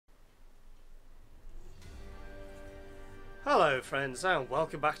Hello friends and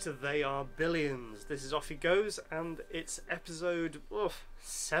welcome back to They Are Billions. This is Offie Goes and it's episode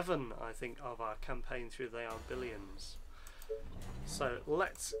 7 I think of our campaign through They Are Billions. So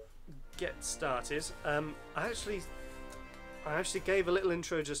let's get started. I actually gave a little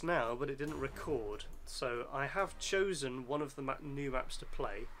intro just now but it didn't record, so I have chosen one of the new maps to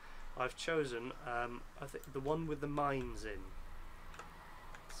play. I've chosen I think the one with the mines in.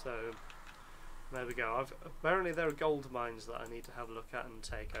 So there we go. Apparently there are gold mines that I need to have a look at and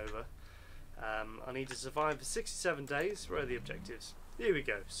take over. I need to survive for 67 days. Where are the objectives? Here we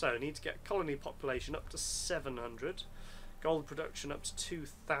go. So I need to get colony population up to 700, gold production up to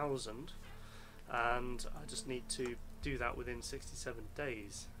 2,000, and I just need to do that within 67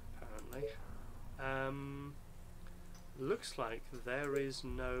 days apparently. Looks like there is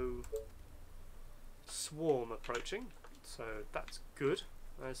no swarm approaching, so that's good,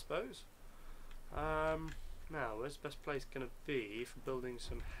 I suppose. Now, where's the best place going to be for building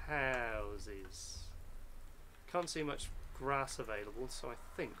some houses? Can't see much grass available, so I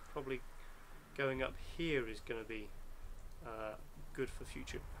think probably going up here is going to be good for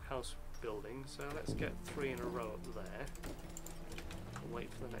future house building. So let's get 3 in a row up there and wait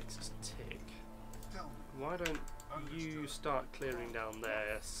for the next tick. Why don't you start clearing down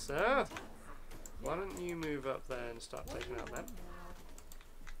there, sir? Why don't you move up there and start taking out them?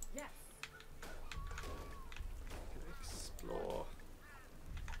 Explore.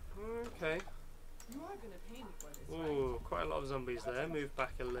 Okay. Ooh, quite a lot of zombies there. Move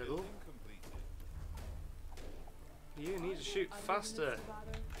back a little. You need to shoot faster.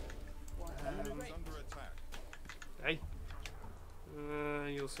 Hey.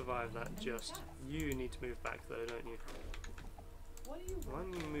 You'll survive that just. You need to move back though, don't you? Why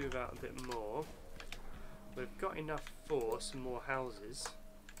don't you move out a bit more? We've got enough for some more houses.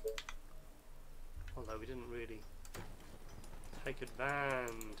 Although we didn't really take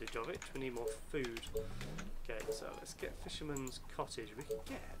advantage of it. We need more food. Okay, so let's get Fisherman's Cottage. We can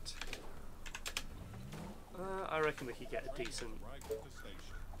get... I reckon we could get a decent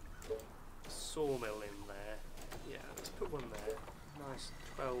sawmill in there. Yeah, let's put one there. Nice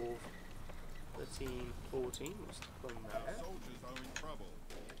 12, 13, 14. Let's put one there.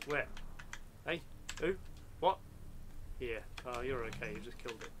 Where? Hey? Who? What? Here. Oh, you're okay. You just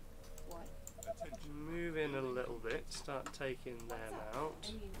killed it. Move in a little bit, start taking them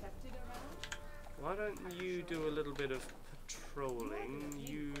out. Why don't you do a little bit of patrolling?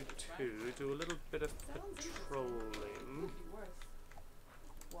 You two do a little bit of patrolling.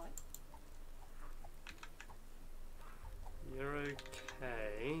 You're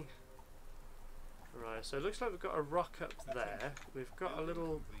okay. Right, so it looks like we've got a rock up there. We've got a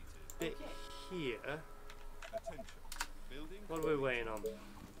little bit here. What are we waiting on?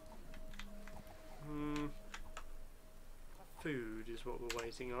 Food is what we're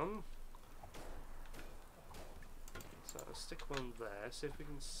waiting on. So I'll stick one there. See if we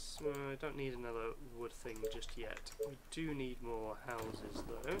can. I don't need another wood thing just yet. We do need more houses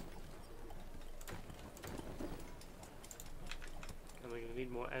though, and we're going to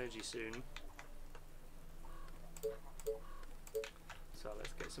need more energy soon. So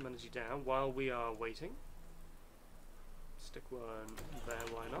let's get some energy down while we are waiting. Stick one there.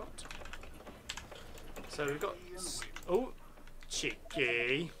 Why not? So we've got... Oh!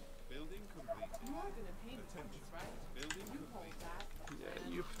 Cheeky! Yeah,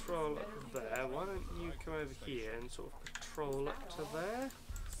 you patrol up there. Why don't you come over here and sort of patrol up to there?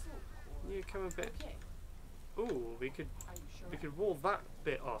 You come a bit... Ooh, we could wall that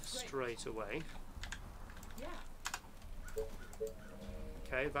bit off straight away.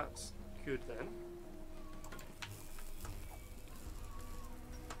 Okay, that's good then.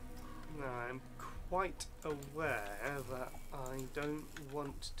 Now I'm quite aware that I don't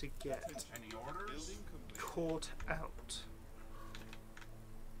want to get caught out.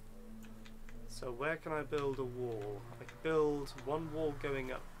 So where can I build a wall? I can build one wall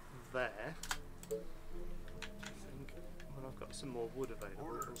going up there. I think when I've got some more wood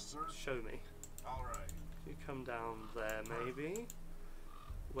available, it'll show me. If you come down there maybe.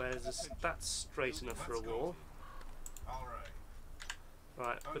 Where's this? That's straight enough for a wall.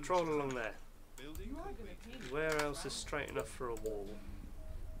 Right, patrol along there. Where else is straight enough for a wall?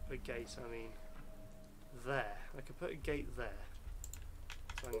 A gate, I mean. There. I could put a gate there.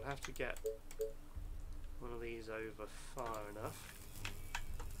 So I'm going to have to get one of these over far enough.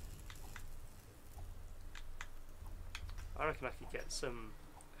 I reckon I could get some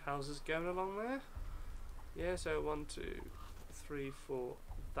houses going along there. Yeah, so 1, 2, 3, 4.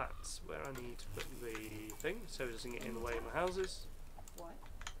 That's where I need to put the thing, so it doesn't get in the way of my houses.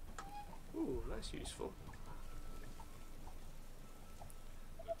 Ooh, that's useful.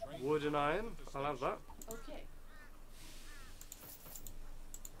 Wood and iron. I'll have that. Okay.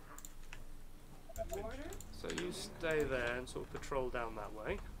 Order. So you stay there and sort of patrol down that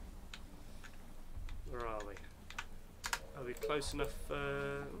way. Where are we? Are we close enough?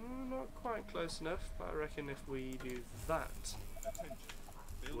 Not quite close enough, but I reckon if we do that,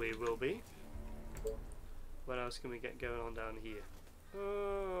 we will be. What else can we get going on down here?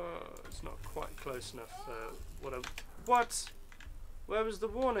 It's not quite close enough. What? Where was the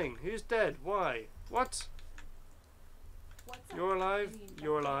warning? Who's dead? Why? What? You're alive?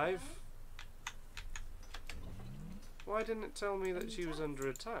 You're alive? Why didn't it tell me that she was under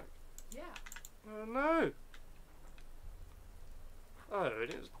attack? Yeah. Oh no! Oh,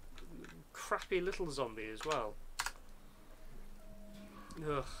 it is a crappy little zombie as well.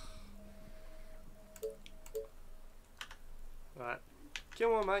 Ugh. Right.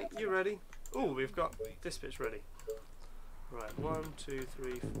 Come on, mate. You ready? Oh, we've got this bit's ready. Right. 1, 2,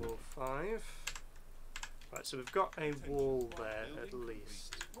 3, 4, 5. Right. So we've got a wall there at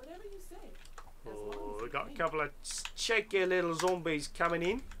least. Whatever you say. Oh, we've got a couple of cheeky little zombies coming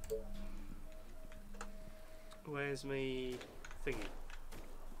in. Where's me thingy?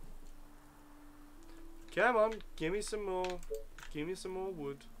 Come on, give me some more. Give me some more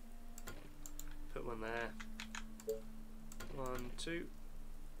wood. Put one there. 1, 2,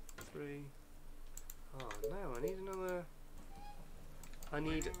 3. Oh no, I need another. I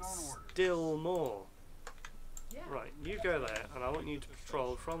need still more. Yeah. Right, you go there, and I want you to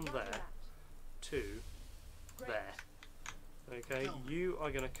patrol from there to there. Okay, you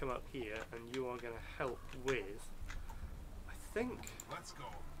are going to come up here, and you are going to help with, I think, Let's go.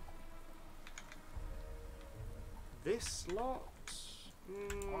 this lot.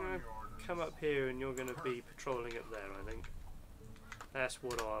 Come up here, and you're going to be patrolling up there, I think. That's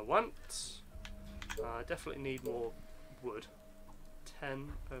what I want. I definitely need more wood. 10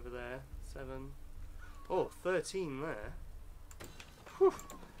 over there, 7. Oh, 13 there. Whew,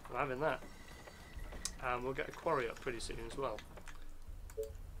 I'm having that. And we'll get a quarry up pretty soon as well.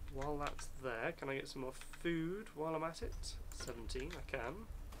 While that's there, can I get some more food while I'm at it? 17, I can.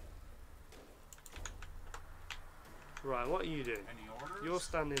 Right, what are you doing? Any orders? You're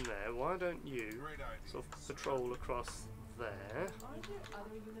standing there. Why don't you Great idea. sort of patrol across there? Aren't there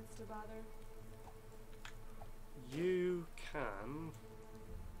other units to bother? You can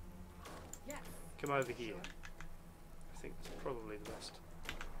Yes. come over here. I think that's probably the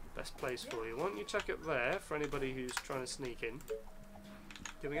best place for you. Why don't you check up there for anybody who's trying to sneak in?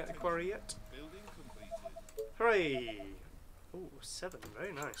 Did we get the quarry yet? Building completed. Hooray! Oh, 7,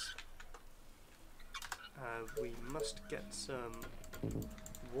 very nice. We must get some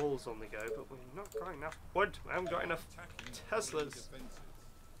walls on the go, but we've not got enough wood. We haven't got enough Teslas.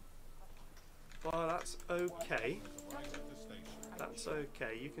 Well, that's okay. That's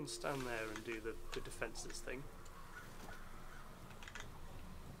okay. You can stand there and do the defences thing.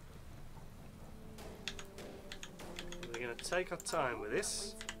 We're going to take our time with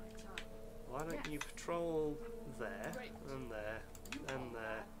this. Why don't you patrol there, and there, and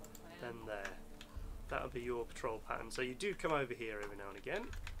there, then there. That'll be your patrol pattern. So you do come over here every now and again.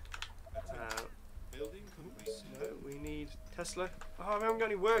 Building completed. No, we need Tesla. Oh, we haven't got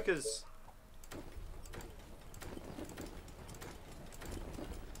any workers.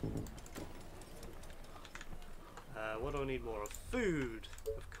 What do I need more of? Food,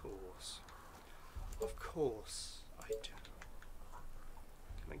 of course. Of course I do.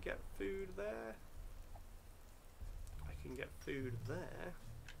 Can I get food there? I can get food there.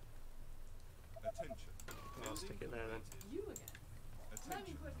 Attention. I'll stick it there then. You again. Let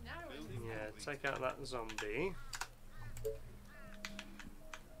me Attention. put an arrow in Building his Yeah, completed. take out that zombie.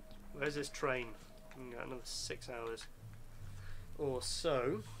 Where's this train? We've got another 6 hours or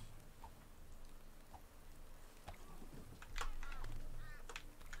so.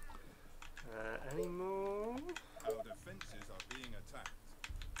 Any more? Our defences are being attacked.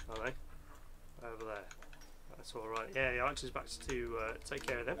 Are they? Over there. That's alright. Yeah, the archer's back to take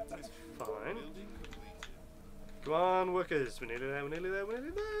care of them. That's fine. Building completed. Come on, workers. We're nearly there, we're nearly there, we're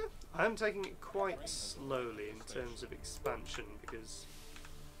nearly there. I'm taking it quite slowly in terms of expansion because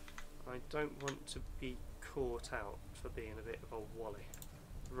I don't want to be caught out for being a bit of a wally.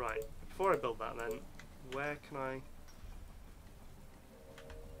 Right, before I build that then, where can I...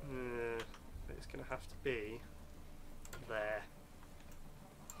 it's going to have to be there.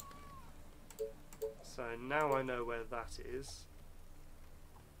 So now I know where that is.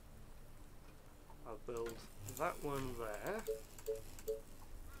 I'll build that one there.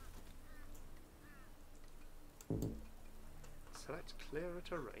 Select clearer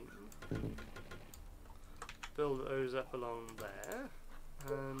terrain. Build those up along there.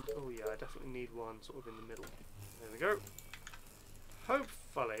 And oh yeah, I definitely need one sort of in the middle. There we go.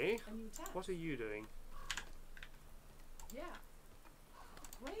 Hopefully. A new task. What are you doing? Yeah.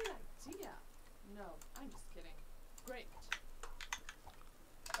 Great idea. No, I'm just kidding. Great.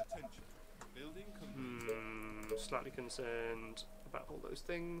 Attention. Building complete. Slightly concerned about all those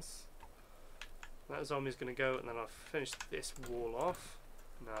things. That zombie's going to go, and then I'll finish this wall off.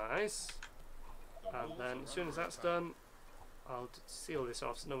 Nice. The And walls then are as soon as under that's attack. done, I'll seal this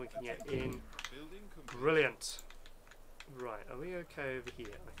off so no one can get in. Building complete. Brilliant. Right, are we okay over here?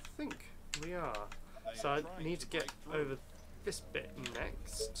 I think we are. They So are I trying need to get break through. over this bit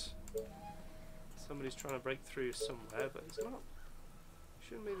next. Somebody's trying to break through somewhere, but it's not.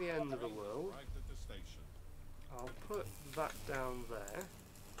 Shouldn't be the end of the Train has world. arrived at the station. I'll put that down there.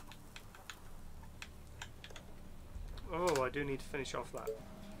 Oh, I do need to finish off that.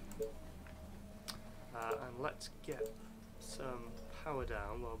 And let's get some power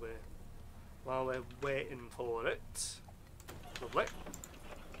down while we're waiting for it. Lovely.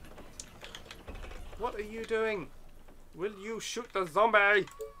 What are you doing? Will you shoot the zombie?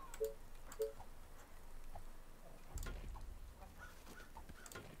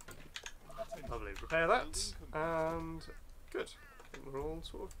 Lovely. Repair that. And good. I think we're all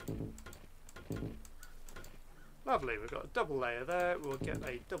sort of lovely. We've got a double layer there. We'll get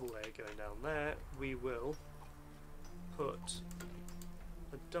a double layer going down there. We will put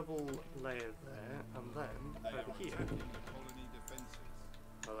a double layer there, and then They are over here. attacking the colony defences.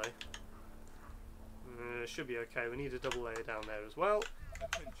 Are they? Should be okay. We need a double layer down there as well.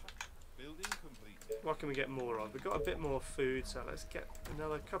 Attention. Building completed. What can we get more of? We've got a bit more food, so let's get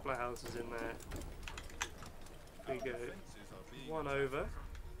another couple of houses in there. Our We go defences are being one attacked. over.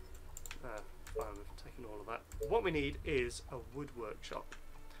 Fine, we've taken all of that. What we need is a wood workshop.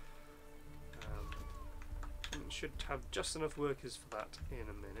 We should have just enough workers for that in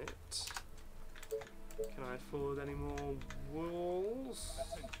a minute. Can I afford any more walls?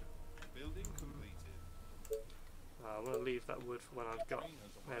 Attention. Building completed. I'm going to leave that wood for when I've got. Train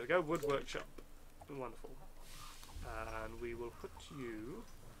has There we arrived. go, wood workshop. Wonderful. And we will put you.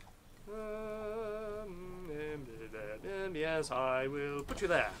 Yes, I will put you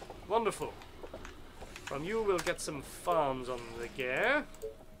there. Wonderful. From you, we'll get some farms on the gear.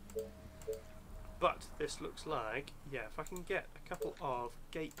 But this looks like, yeah, if I can get a couple of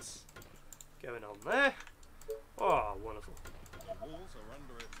gates going on there. Oh, wonderful. The walls are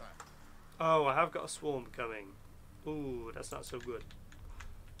under attack. Oh, I have got a swarm coming. Ooh, that's not so good.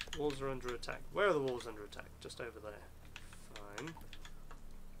 Walls are under attack. Where are the walls under attack? Just over there. Fine.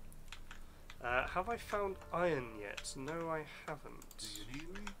 Have I found iron yet? No, I haven't. Do you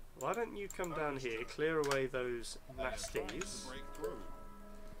need me? Why don't you come down here, clear away those They are trying to nasties? break through.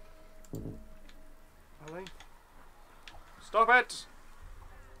 Are they? Stop it!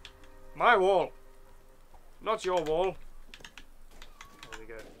 My wall! Not your wall! There we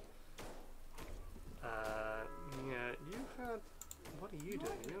go. Yeah, you had... What are you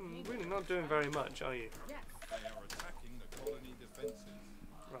doing? You're really not doing very much, are you? Yes. They are attacking the colony defences.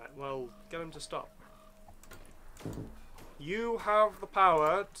 Right, well, get them to stop. You have the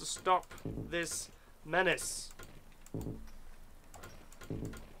power to stop this menace.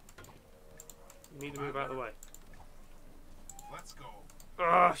 You need to move out of the way. Let's go.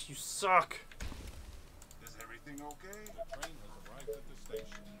 Ugh, you suck! Is everything okay? The train has arrived at the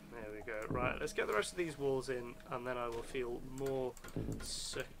station. There we go. Right, let's get the rest of these walls in, and then I will feel more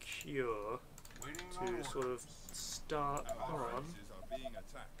secure to sort of start Our on. defences are being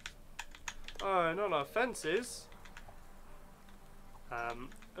attacked. Oh, not our fences.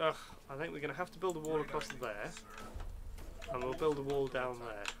 Ugh, I think we're going to have to build a wall across there, and we'll build a wall down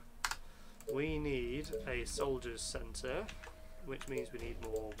there. We need a soldier's centre, which means we need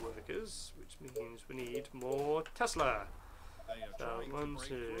more workers, which means we need more Tesla. They are So trying to 1, break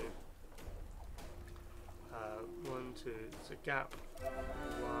 2, through. 1, 2, it's a gap. 1,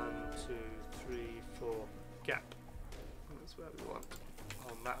 2, 3, 4, gap. That's where we want.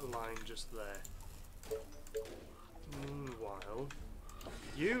 On that line just there. Meanwhile,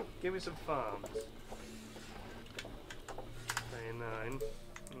 you give me some farms. 39.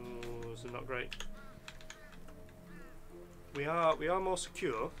 Ooh, this is not great. We are more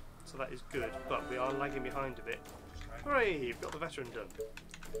secure, so that is good, but we are lagging behind a bit. Hooray! You've got the veteran done.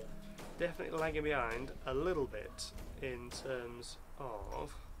 Definitely lagging behind a little bit in terms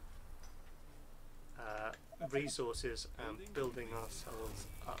of resources and building ourselves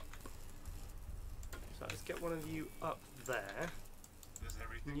up. So let's get one of you up there. Is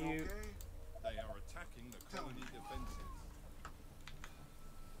everything You- okay? They are attacking the colony defences.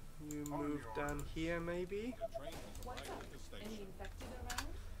 You move down here, maybe. The train has What's arrived up? at the Any station. infected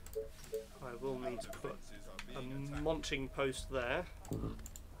around? I will need to put Defences are a being attacked. munching post there.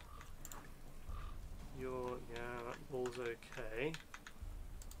 Yeah, that wall's okay.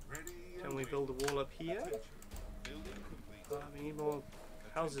 Ready Can and we waiting. build a wall up here? Attention. Building complete. We need more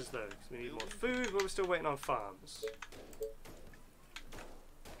houses though, 'cause we need more food, but we're still waiting on farms.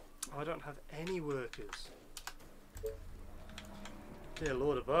 I don't have any workers. Dear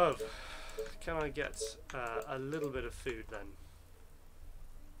Lord above. Can I get a little bit of food then?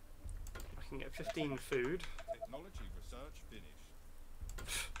 I can get 15 food. Technology research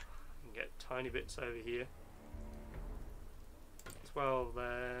finished. I can get tiny bits over here. 12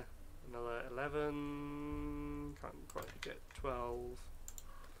 there. Another 11. Can't quite get 12.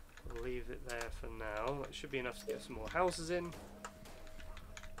 We'll leave it there for now. That should be enough to get some more houses in.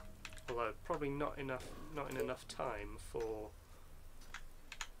 Although probably not in enough time for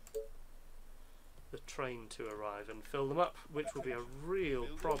the train to arrive and fill them up, which will be a real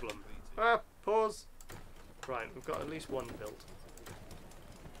Building problem. completed. Ah, pause. Right, we've got at least one built.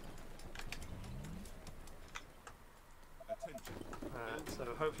 Attention. So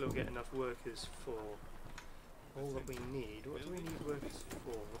hopefully we'll get enough workers for all that we need. What do we need workers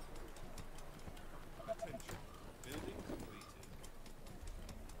for? Attention. Building completed.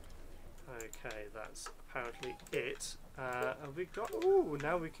 Okay, that's apparently it. Have we got? Ooh,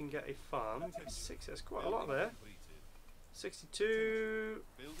 now we can get a farm. Get 6. That's quite a lot there. Completed. 62.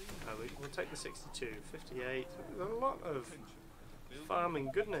 Building. We'll take the 62. 58. There's a lot of Attention. Building.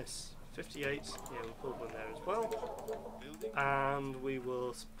 farming goodness. 58. Yeah, we'll put one there as well. Building. And we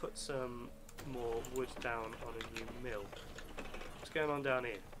will put some more wood down on a new mill. What's going on down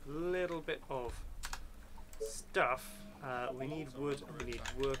here? Little bit of stuff. We need wood and we need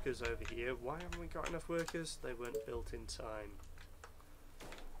workers over here. Why haven't we got enough workers? They weren't built in time.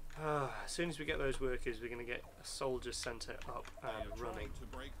 As soon as we get those workers, we're going to get a soldier centre up They are and running. trying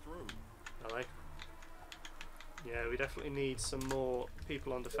to break through. Are they? Yeah, we definitely need some more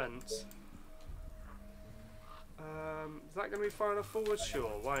people on defence. Is that going to be far enough forward?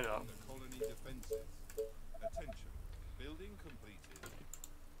 Sure, why not? The colony defenses. Attention. Building completed.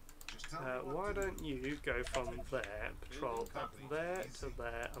 Just tell me what Why to do. don't you go from there, patrol up there to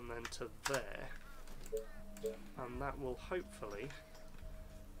there and then to there, and that will hopefully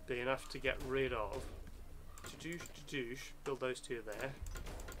be enough to get rid of build those two there.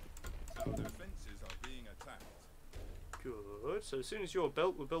 Our defenses are being attacked. Good, so as soon as you're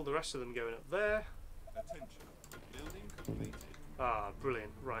built, we'll build the rest of them going up there. Attention. Building completed. Ah,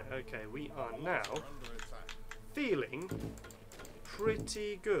 brilliant. Right, okay, we are Walls now are under attack. feeling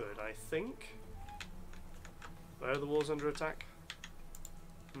pretty good, I think. Where are the walls under attack?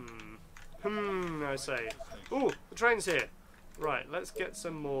 I say. Ooh, the train's here. Right, let's get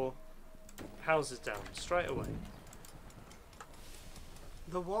some more houses down straight away.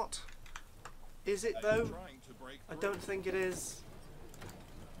 The what? Is it They are though? trying to break I through. don't think it is.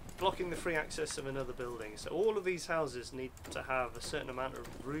 Blocking the free access of another building. So all of these houses need to have a certain amount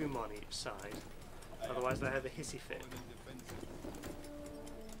of room on each side. Otherwise they have a hissy fit. Colony defenses.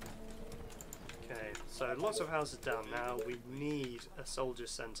 Okay, so lots of houses down now. We need a soldier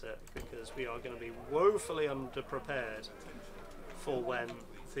centre because we are going to be woefully underprepared for when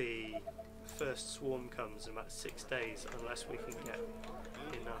the first swarm comes in about 6 days, unless we can get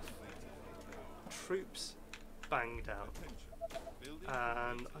enough troops banged out. Building.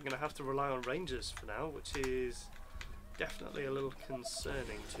 And I'm going to have to rely on rangers for now, which is definitely a little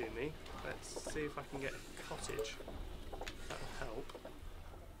concerning to me. Let's see if I can get a cottage. That'll help.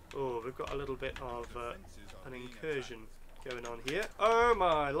 Oh, we've got a little bit of an incursion going on here. Oh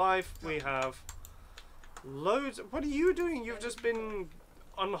my life, we have loads. What are you doing? You've just been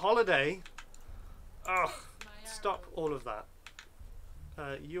on holiday. Ugh, stop all of that.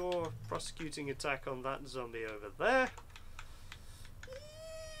 You're prosecuting attack on that zombie over there.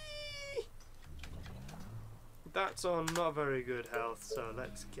 That's on not very good health, so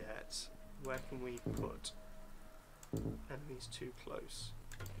let's get... Where can we put enemies too close?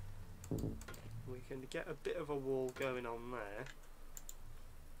 We can get a bit of a wall going on there.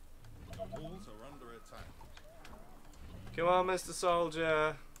 The walls are under attack. Come on, Mr.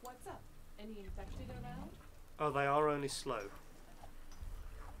 Soldier. What's up? Any infected around? Oh, they are only slow.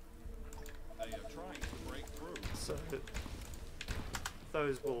 They are trying to break through. So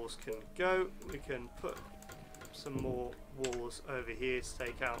those walls can go. We can put some more walls over here to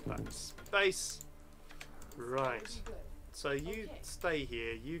take out that space. Right. Pretty good. So you stay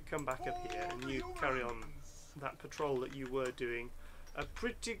here, you come back up here, and you carry on that patrol that you were doing a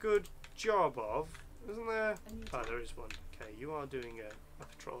pretty good job of, isn't there? A new Oh, there is one Okay, you are doing a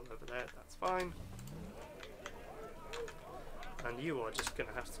patrol over there, that's fine. And you are just going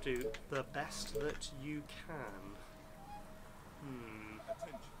to have to do the best that you can.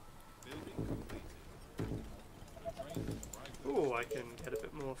 Oh, I can get a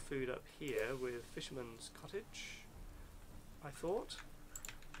bit more food up here with Fisherman's Cottage, I thought.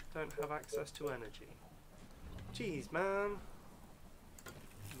 Don't have access to energy. Jeez, man.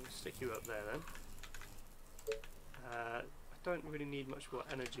 We'll stick you up there then. I don't really need much more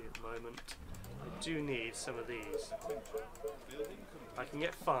energy at the moment. I do need some of these. I can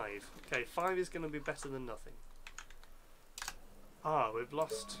get 5. Okay, 5 is going to be better than nothing. Ah, we've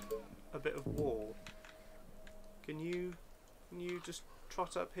lost a bit of wall. Can you just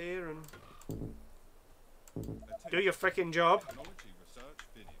trot up here and do your frickin' job?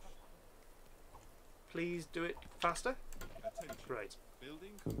 Please do it faster. Great.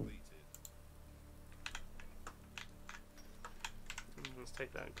 Building completed. Let's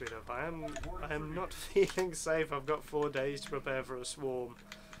take that grid up. I am not feeling safe. I've got 4 days to prepare for a swarm.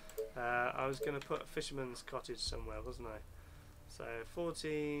 I was going to put a fisherman's cottage somewhere, wasn't I? So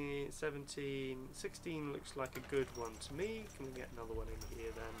 14, 17, 16 looks like a good one to me. Can we get another one in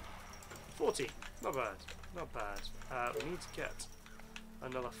here then? 14. Not bad. Not bad. We need to get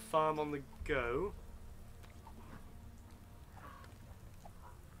another farm on the go.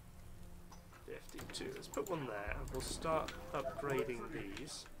 52. Let's put one there and we'll start upgrading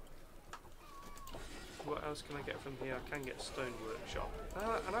these. What else can I get from here? I can get stone workshop.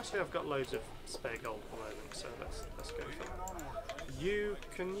 And actually I've got loads of spare gold at the moment, so let's go for that.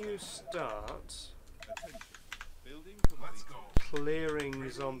 Can you start clearing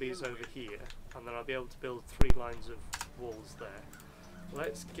zombies over here, and then I'll be able to build 3 lines of walls there.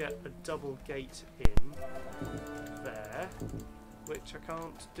 Let's get a double gate in there, which I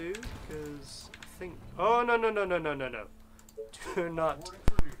can't do because I think. Oh no! Do not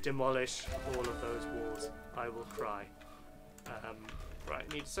demolish all of those walls. I will cry.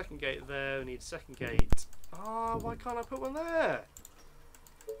 Right, need a second gate there. We need a second gate. Ah, why can't I put one there?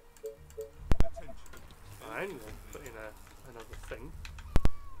 Fine, we'll put in another thing.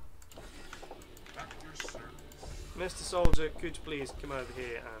 Mr. Soldier, could you please come over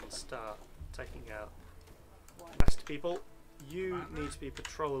here and start taking out nasty people? You need to be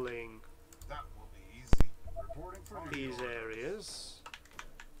patrolling these areas.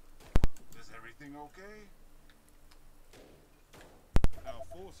 Is everything okay? Our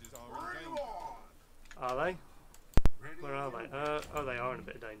forces are in danger. Are they? Where are they? Oh, they are in a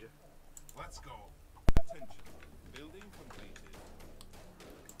bit of danger. Let's go. Attention. Building completed.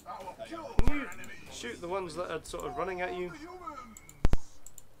 Can you shoot the ones that are sort of running at you?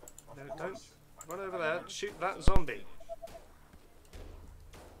 No, don't run over there. Shoot that zombie.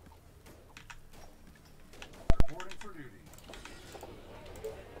 Reporting for duty.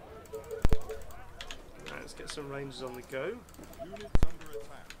 Right, let's get some rangers on the go. Units under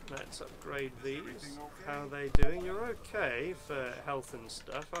attack. Let's upgrade these. How are they doing? You're okay for health and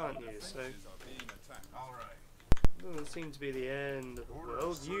stuff, aren't you? So doesn't seem to be the end of the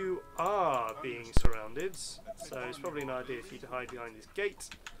world. You are being surrounded, so it's probably an idea for you to hide behind this gate.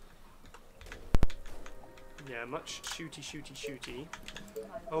 Yeah, much shooty.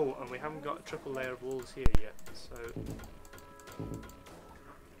 Oh, and we haven't got a triple layer of walls here yet, so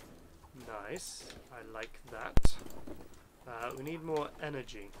nice. I like that. We need more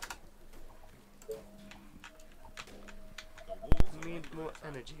energy. We need more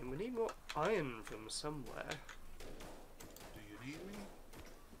energy, and we need more iron from somewhere. Do you need me?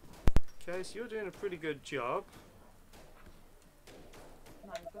 Okay, so you're doing a pretty good job.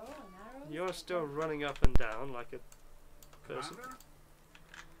 You're still running up and down like a person.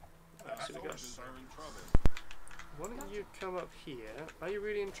 Right, so we go. Why don't you come up here? Are you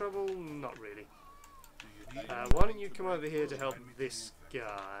really in trouble? Not really. Why don't you come over here to help this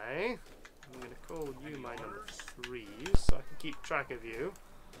guy? I'm going to call you my number 3 so I can keep track of you.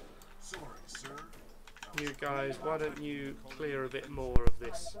 Sorry, sir. You guys, why don't you clear a bit more of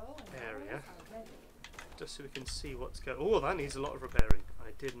this area? Just so we can see what's going on. Oh, that needs a lot of repairing.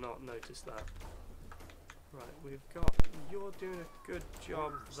 I did not notice that. Right, you're doing a good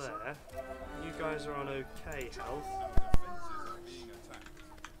job there. You guys are on okay health.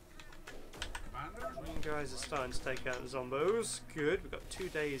 You guys are starting to take out the zombos. Good, we've got 2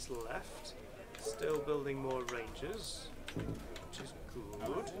 days left. Still building more rangers, which is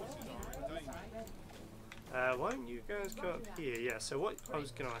good. Why don't you guys come up here? Yeah, so what I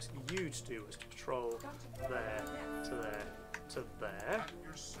was going to ask you to do was to patrol there, to there, to there.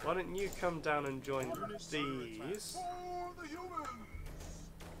 Why don't you come down and join these?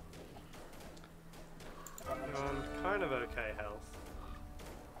 Come on, kind of okay health.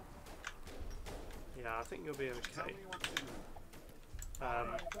 Yeah, I think you'll be Tell okay. me what to do.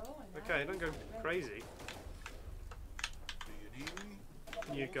 Okay, don't go crazy. Do you need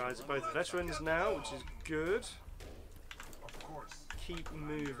me? You guys are both veterans now, which is good. Of course. Keep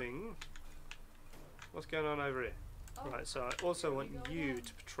moving. What's going on over here? Right, so I also want you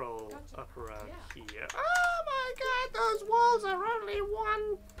to patrol up around here. Oh my god, those walls are only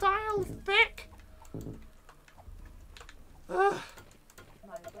 1 tile thick! Ugh.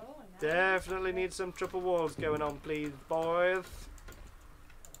 Definitely need some triple walls going on, please, boys.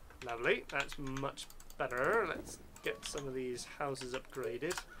 Lovely, that's much better. Let's get some of these houses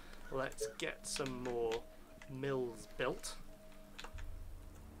upgraded. Let's get some more mills built.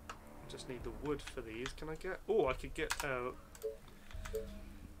 Just need the wood for these. Can I get... Oh, I could get a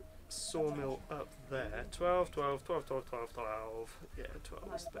sawmill up there. 12, 12, 12, 12, 12, 12. Yeah,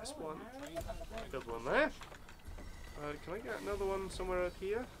 12 is the best one. Build one there. Can I get another one somewhere up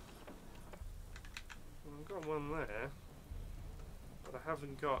here? Well, I've got one there. But I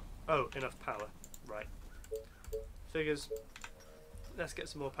haven't got... Oh, enough power. Right. Figures. Let's get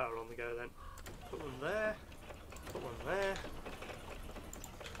some more power on the go then. Put one there. Put one there.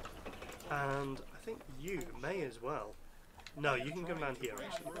 And I think you may as well. No, you can come down here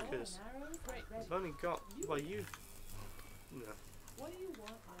actually, because I've only got... Well, you... No. What do you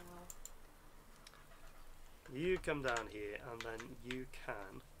want now? You come down here, and then you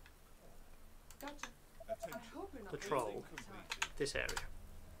can Gotcha. I hope you're not patrol wasting time. this area.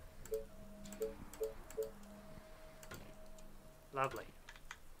 Lovely.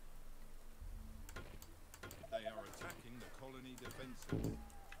 They are attacking the colony defenses.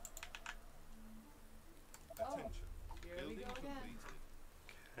 Attention. Here we Building go again. completed.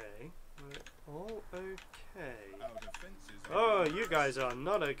 Okay. We're all okay. Our defenses are Oh, you guys are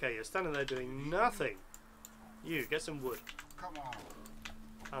not okay. You're standing there doing nothing. You, get some wood. Come on.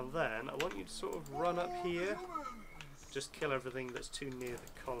 And then I want you to sort of run up here. Just kill everything that's too near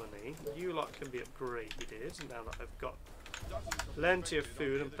the colony. You lot can be upgraded now that I've got plenty of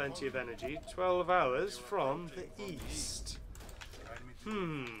food and plenty of energy. 12 hours from the east.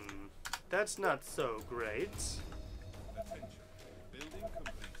 That's not so great. attention. Building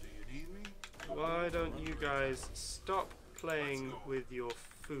complete. Do you need me? Why don't you guys stop playing with your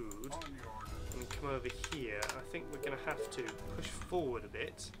food On your order. and come over here? I think we're going to have to push forward a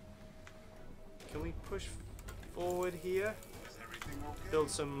bit. Can we push forward here? Is everything okay? Build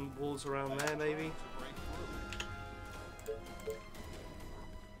some walls around there maybe? Break through.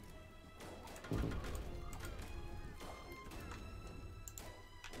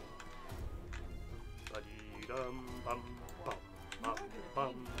 Ba-dee-dum, bum, bum, bum,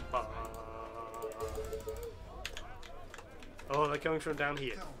 bum, bum. Oh, they're coming from down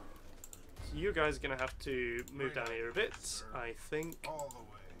here. Tell me. So you guys are going to have to move down here a bit, I think. All the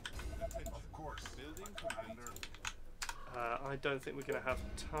way. Attention. Of course. Building completed. I don't think we're going to have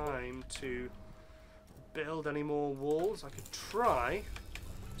time to build any more walls. I could try,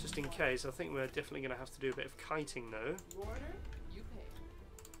 just in case. I think we're definitely going to have to do a bit of kiting though. You order, you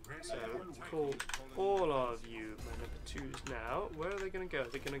pay. Ready So and call all of you my number 2s now. Where are they going to go?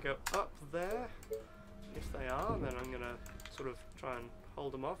 They're going to go up there. If they are, then I'm going to sort of try and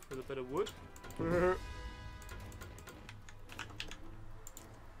hold them off with a bit of wood.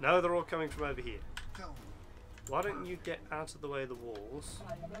 No, they're all coming from over here. tell me. Why don't you get out of the way of the walls?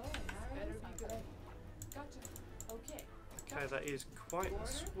 I know, better be good. Gotcha. Okay. Okay, that is quite a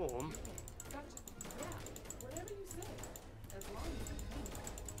swarm. Gotcha. Yeah. Whatever you say. As long as it's me.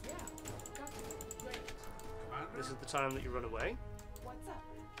 Yeah. Gotcha. Great. Commander? This is the time that you run away. What's up?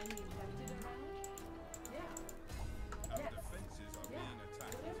 Any infected around? Yeah. Our Yes. defenses are Yeah. being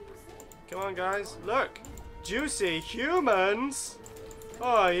attacked. Whatever you say. Come on, guys. Look! Juicy humans!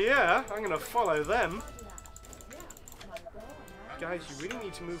 Oh, yeah. I'm going to follow them. Roger that. Yeah. My girl and I. Guys, you really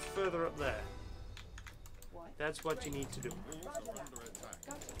need to move further up there. What? That's what you need to do. Walls are under attack.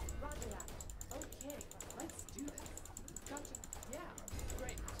 Gotcha. Roger that. Okay. Let's do this. Gotcha. Yeah.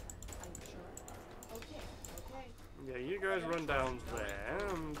 Great. Are you sure? Okay. Okay. Yeah, you guys run down there.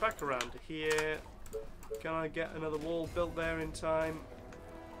 Back around to here. Can I get another wall built there in time?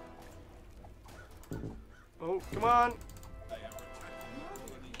 Oh, come on! They are attacking the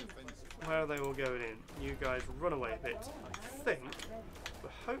colony defenses. Where are they all going in? You guys run away a bit. I think we're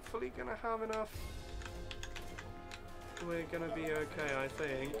hopefully going to have enough. We're going to be okay, I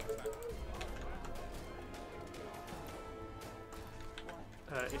think.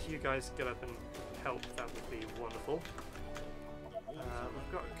 If you guys get up and help, that would be wonderful.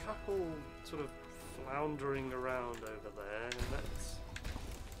 We've got a couple sort of floundering around over there. Let's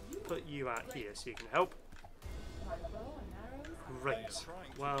put you out here so you can help. My bow and arrows are Great.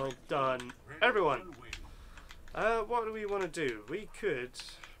 Well done, everyone. What do we want to do? We could.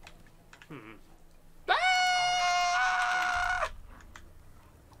 Ah!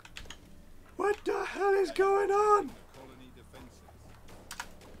 What the hell is going on? Colony defenses.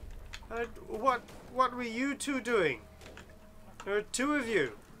 What were you two doing? There are two of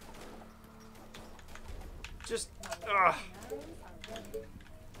you. Just arrows are ready.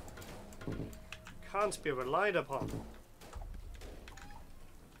 can't be relied upon. Train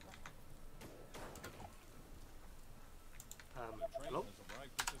Hello? has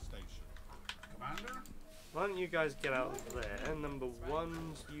arrived at the station. Commander? Why don't you guys get out of there? Number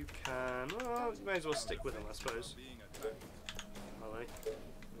ones, you can. Well, you may as well stick with them, I suppose. Being attacked. Are they?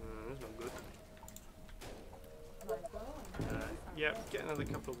 That's not good. My bow and arrows are Yeah, ready. get another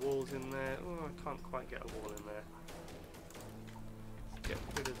couple of walls in there. Oh, I can't quite get a wall in there. Get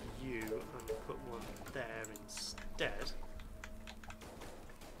rid of you and put one there instead.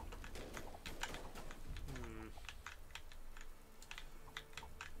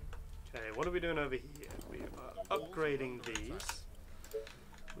 Okay, what are we doing over here? We are upgrading these.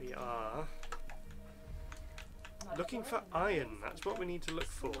 We are My looking bow for and iron. arrows That's are what we ready. need to look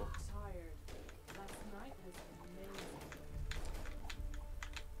for. So tired. Last night was amazing.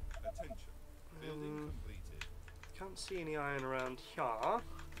 Attention. Building completed. Can't see any iron around here.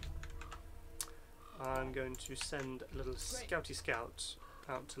 I'm going to send a little scouty scout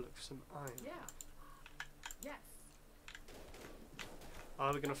out to look for some iron. Yeah. Yes.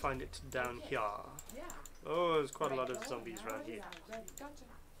 Are we going to find it down here? Yeah. Oh, there's quite a lot of Bow and zombies around arrows here. are ready. Gotcha.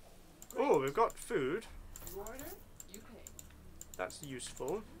 Oh, we've got food. You order, you pay. That's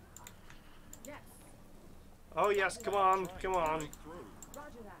useful. Yes. Oh yes, come on, come on. Right through.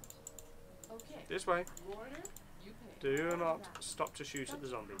 Roger that. Okay. This way. You order, you pay. Do Roger not that. stop to shoot at the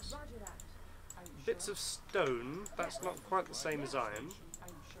zombies. Roger that. Are you Bits sure? of stone. That's not quite the same as iron. Are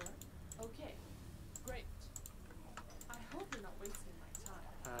you sure? Okay. Great. I hope you're not wasting my time.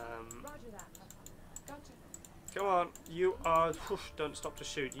 Roger that. Gotcha. Come on, you are. Don't stop to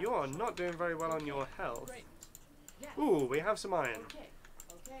shoot. You are not doing very well on your health. Great. Yes. Ooh, we have some iron. Okay.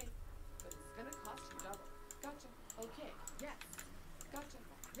 Okay. But it's gonna cost you double. Gotcha. Okay. Yes. Gotcha.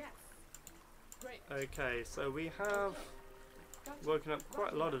 Yes. Great. Okay, so we have Gotcha. woken up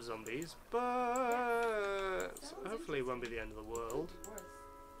quite a lot of zombies, but hopefully it won't be the end of the world. Could be worse.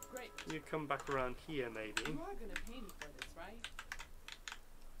 Great. You come back around here, maybe. You are gonna pay me for this, right?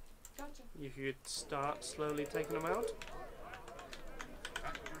 Gotcha. You could start slowly taking them out.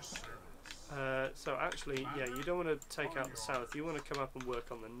 At your service. So actually, yeah, you don't want to take out the south. You want to come up and work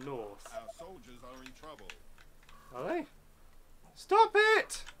on the north. Our soldiers are in trouble. Are they? Stop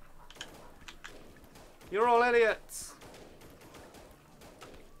it! You're all idiots.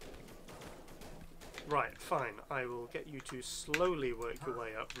 Right, fine. I will get you to slowly work your way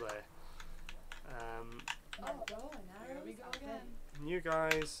up there. My bow and arrows we go are again. ready. You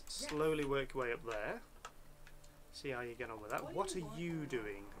guys slowly work your way up there. See how you get on with that. What are you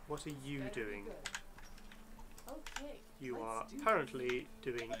doing? What are you Better be doing? good. Okay. You let's are do this. apparently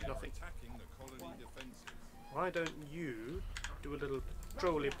doing They are nothing. attacking the colony defenses. Why don't you do a little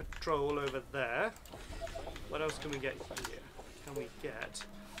patrol over there? What else can we get here? Can we get...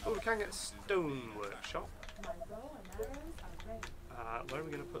 Oh, we can get a stone workshop. My bow and arrows are ready. Where are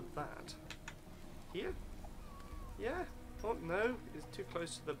we going to put that? Here? Yeah? Oh, no. It's too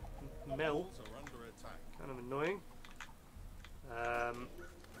close to the mill. Walls are under attack. Kind of annoying.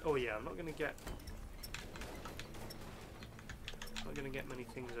 Oh yeah, I'm not going to get... Not going to get many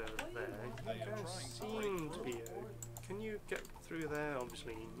things over there. You guys seem to be... Can you get through there?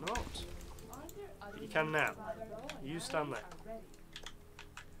 Obviously not. Are there other You can now. My bow and You stand arrows there. are ready.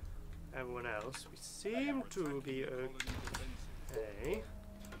 Everyone else, we seem to be Colony defenses. okay.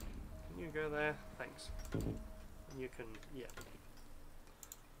 Can you go there? Thanks. And you can, yeah.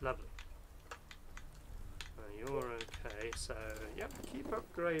 Lovely. You're okay, so, yep, keep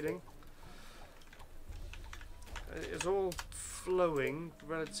upgrading. It's all flowing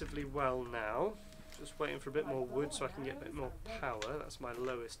relatively well now. Just waiting for a bit more wood so I can get a bit more power. That's my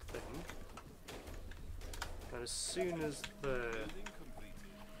lowest thing. And as soon as the... Building completed.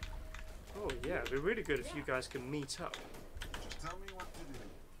 Oh yeah, it'd be really good if you guys can meet up. Just tell me what to do.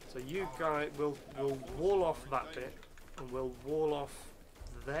 So you guys will wall off that bit, and we'll wall off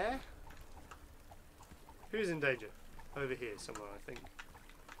there. Who's in danger? Over here somewhere, I think.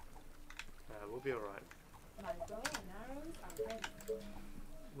 We'll be alright. My bow and arrows are ready.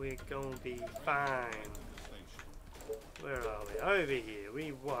 We're gonna be fine. Where are we? Over here.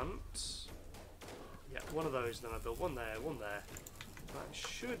 We want... Yeah, one of those, then I built one there, one there. That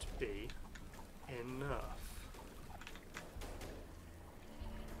should be enough.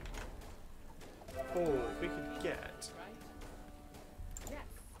 Or we could get. Right? Yes.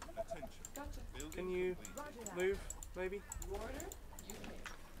 Attention. Gotcha. Building Can you complete. Roger that. move? Maybe. You order? You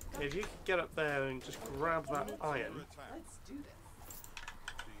pay. If you could get up there and just grab that iron. Under attack. Let's do this.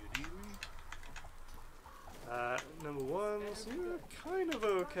 Do you need me? Number one's kind of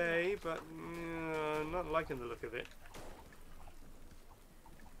okay, but not liking the look of it.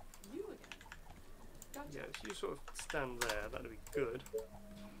 You again. Gotcha. Yeah, if you sort of stand there, that'd be good.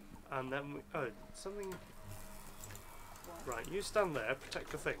 And then something. What? Right, you stand there, protect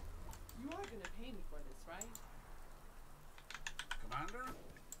the thing. You are gonna pay me for this, right? Commander,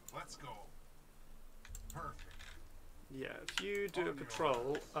 let's go. Perfect. Yeah, if you do a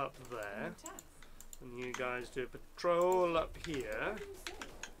patrol up there, No tax. and you guys do a patrol up here, What do you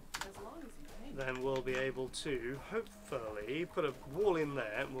say? As long as you pay me. then we'll be able to hopefully put a wall in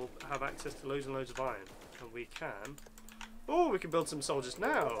there and we'll have access to loads and loads of iron. And we can. Oh, we can build some soldiers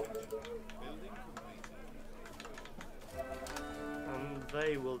now! Building complete. And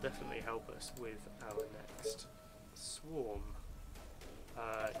they will definitely help us with our next swarm.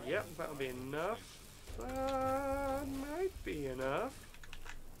 Yep, that'll be enough. Might be enough.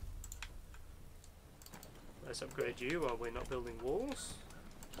 Let's upgrade you while we're not building walls.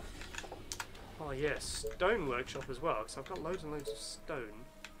 Oh yes, stone workshop as well, because I've got loads and loads of stone.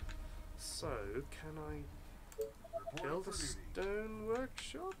 So, can I build a stone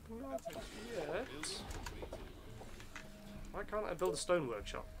workshop? Not yet. Why can't I build a stone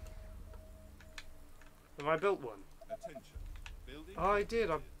workshop? Have I built one? Attention. Building. Oh, I did.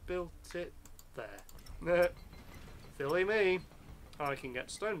 I built it there. Silly me. I can get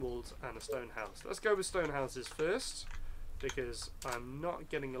stone walls and a stone house. Let's go with stone houses first, because I'm not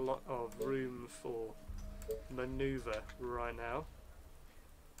getting a lot of room for maneuver right now.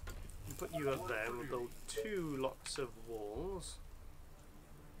 I'll put you up there and we'll build 2 lots of walls.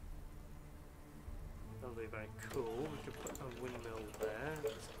 That'll be very cool. We could put a windmill there.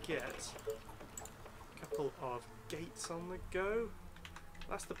 Let's get a couple of gates on the go.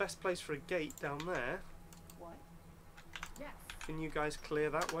 That's the best place for a gate down there. What? Yes. Can you guys clear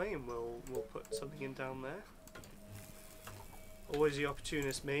that way and we'll put something in down there? Always the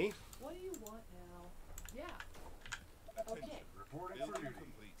opportunist me. What do you want now? Yeah. Attention. Okay. Reporting for Building duty.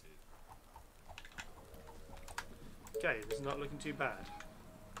 completed. Okay, this is not looking too bad.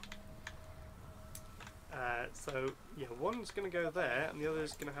 So yeah, one's going to go there and the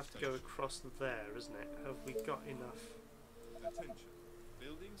other's going to have to go across there, isn't it? Have we got enough Attention.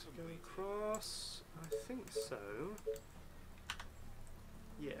 Building to go complete. across? I think so.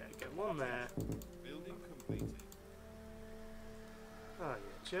 Yeah, get one there. Building completed. Oh,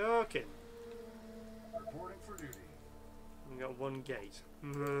 you're joking. Reporting for duty. We got one gate.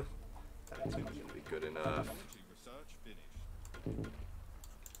 That's not going to be good enough. Energy research finished.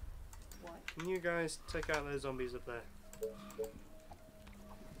 What? Can you guys take out those zombies up there?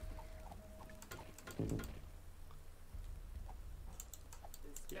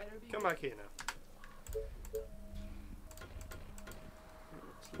 This Yeah, better be come good. back here now.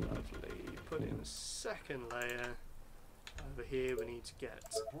 That's lovely. Put in a second layer. Over here we need to get...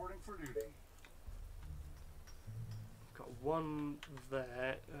 Reporting for duty. Got one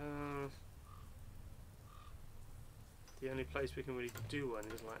there. The only place we can really do one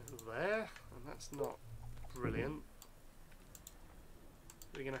is like there, and that's not brilliant.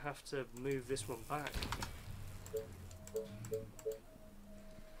 We're gonna have to move this one back.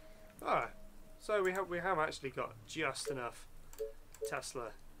 Ah, so we have actually got just enough Tesla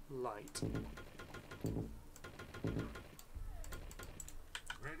light.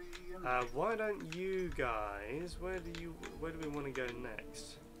 Ready and Why don't you guys? Where do we want to go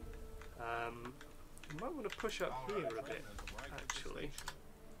next? We might want to push up here a bit, actually.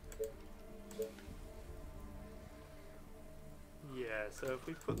 Yeah. So if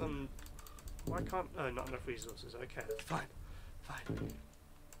we put them, why can't? Oh, not enough resources. Okay, that's fine. Fine.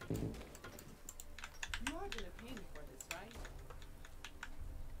 You are gonna pay me for this, right?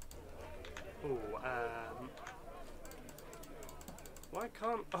 Oh, why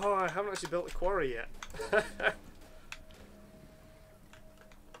can't? Oh, I haven't actually built a quarry yet.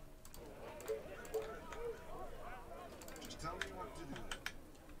 just tell me what to do.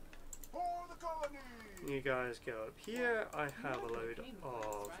 For the colony! You guys go up here. I have a load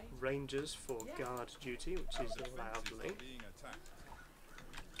of rangers for guard duty, which is lovely. Being attacked.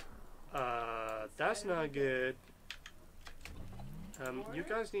 That's not good. You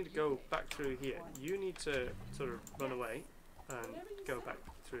guys need to go back through here. You need to sort of run away and go back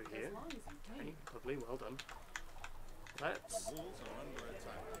through here. As long as you pay Okay, me. lovely, well done. Let's The walls are under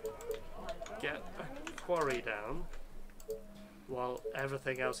attack. get a quarry down while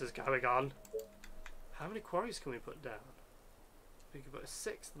everything else is going on. How many quarries can we put down? We could put a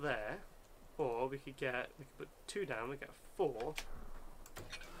 6th there, or we could put 2 down. We get 4,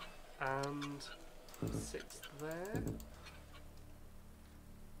 and 6th there.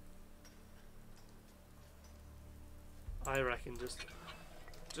 I reckon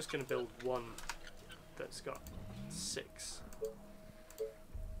just gonna build one that's got 6.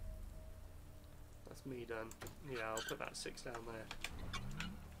 That's me done. Yeah, I'll put that 6 down there.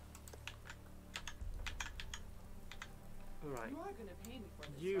 Alright. You are gonna pay me for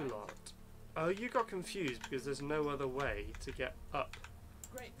this, You right? lot. Oh, you got confused because there's no other way to get up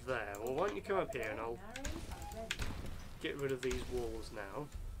Great. there. Well, why don't you come up here and I'll Arrows are ready. get rid of these walls now.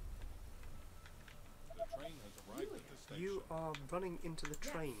 The train has arrived at the station. You are running into the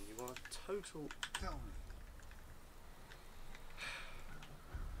train. You are total... Tell me.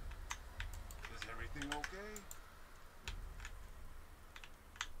 Is everything okay?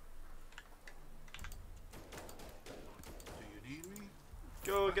 Do you need me?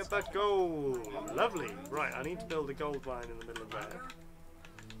 Go get that gold! Lovely! Right, I need to build a gold mine in the middle of there.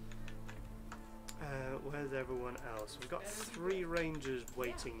 Where's everyone else? We've got 3 rangers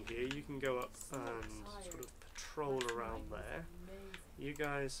waiting here. You can go up and sort of patrol around there. You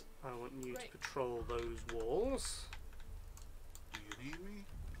guys, I want you to patrol those walls. Do you need me?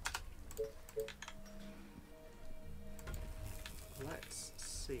 Let's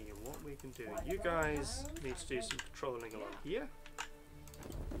see what we can do. You guys need to do some patrolling along here.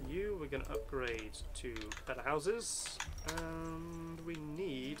 You, we're going to upgrade to better houses. And we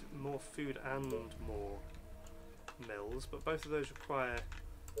need more food and more mills, but both of those require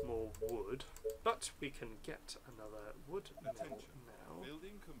more wood. But we can get another wood mill now.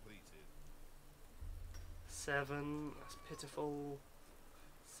 Building completed. 7, that's pitiful.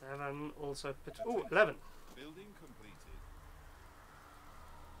 7, also pitiful. Ooh, 11. Building completed.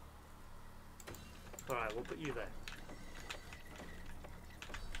 Alright, we'll put you there.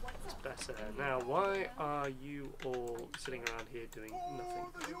 What's up? Better. Now, why are you all sitting around here doing nothing?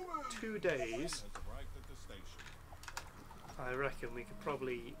 Oh, the human! 2 The train days, has arrived at the station. I reckon we could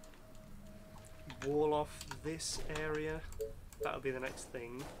probably wall off this area. That'll be the next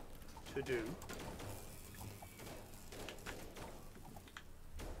thing to do.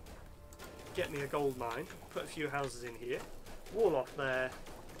 Get me a gold mine, put a few houses in here, wall off there.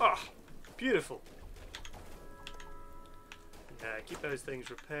 Ah, beautiful. Yeah, keep those things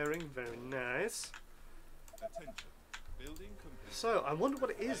repairing, very nice. Attention. Building complete. So, I wonder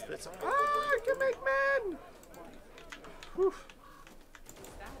what it is that's... Ah, good make man! Whew. Is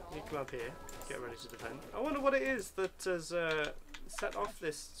that You all? come up here, get ready to defend. I wonder what it is that has set off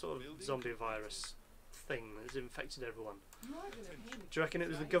this sort of zombie virus thing that has infected everyone. You are gonna pay me. Do you reckon it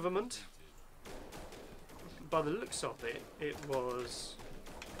was the government? By the looks of it, it was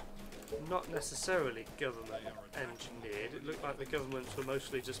not necessarily government engineered. It looked like the governments were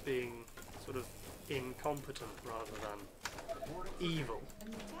mostly just being sort of incompetent rather than evil. An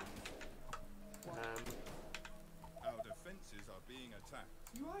attack. Our defenses are being attacked.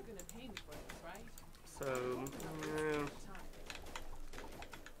 You are gonna pay me for this, right? So, yeah. Time.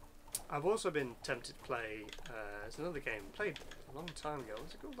 I've also been tempted to play, it's another game, played a long time ago,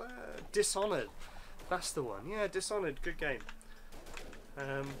 what's it called? Dishonored. That's the one. Yeah, Dishonored, good game.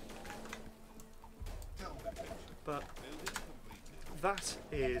 But Building completed. that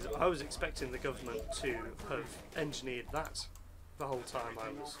is, I was expecting the government to have engineered that the whole time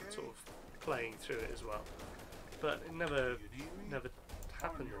I was sort of playing through it as well. But it never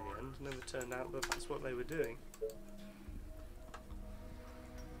happened in the end, never turned out that that's what they were doing.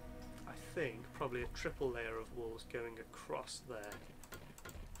 I think probably a triple layer of walls going across there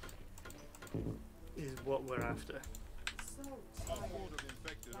is what we're after. So A tired. horde of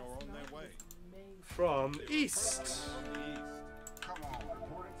infected are on their way. Amazing. From They were east. from the east. Come on,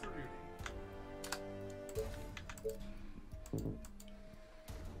 reporting for duty.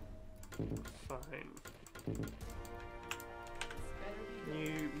 Fine. Better be Can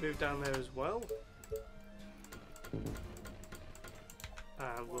you move down there as well?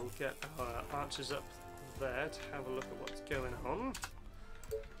 And we'll get our archers up there to have a look at what's going on.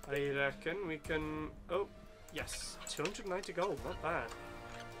 I reckon we can... Oh, yes. 290 gold, not bad.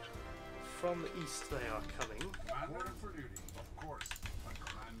 From the east they are coming. Reporting for duty. Of course, my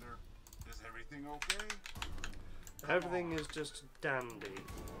commander. Is everything okay? Everything is just dandy.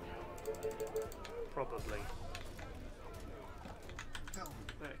 Probably. Tell me.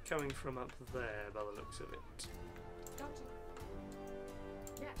 They're coming from up there by the looks of it. Gotcha.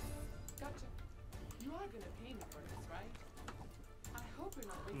 Yes, gotcha. You are gonna pay me for this, right? I hope you're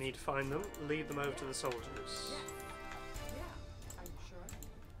not wasting. Need to find them, lead them over to the soldiers. Yes. Yeah. Are you sure?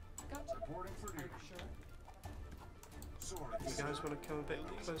 Gotcha. Reporting for Are you duty. sure? Sorry, You sir. guys want to come a bit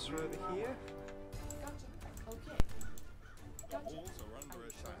closer over here? Gotcha. Okay. The Gotcha. walls are Are under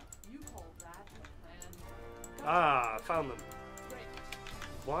you sure? attack. You call that a plan? Ah, found them. Great.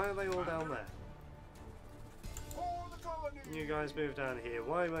 Why are they all down there? For the colony! You guys move down here.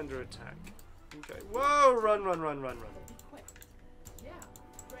 Why are you under attack? Okay. Whoa! Run, run, run, run, run. Be quick. Yeah.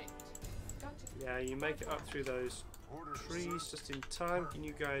 Great. Gotcha. Yeah, you make it up through those Orders, trees sir. just in time. Can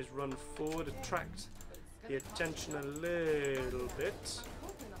you guys run forward, attract But the it's gonna cost attention a you. little bit? I'm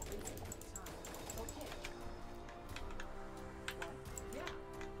hoping not wasting my time. Okay. What? Yeah.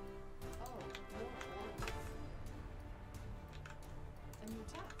 Oh, more orders. A new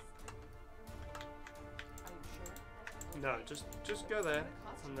task. Are you sure? No, Okay. just go there,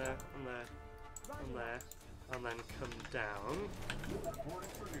 and there, and there, and there, and then come down. Reporting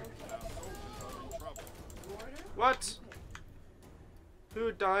for duty. Our soldiers are in trouble. Order? What?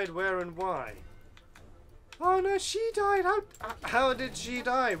 Who died, where, and why? Oh no, she died. How did she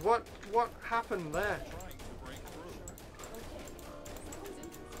die? What happened there? Trying to break through. Okay. Sounds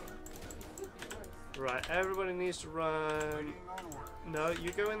interesting. It could be worse. Right, everybody needs to run. Waiting on order. No,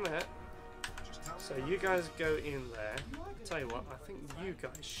 you go in there. Just tell So me you guys go in there. You are gonna Tell you what, I think you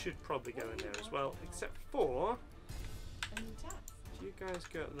guys should probably go in there as well, except for a new task. if you guys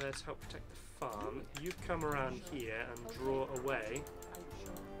go up there to help protect the farm, you come around here and draw away Are you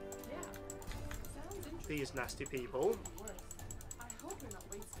sure? Yeah. Sounds interesting. these nasty It people. could be worse. I hope you're not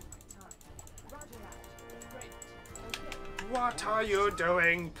wasting my time. Roger that. Great. Okay. What are you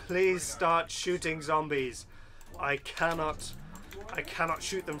doing? Please start shooting zombies. I cannot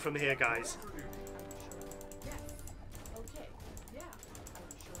shoot them from here, guys. Are you sure? Yes. Okay. Yeah. Are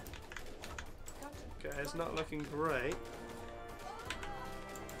you sure? Gotcha. Okay, it's not looking great.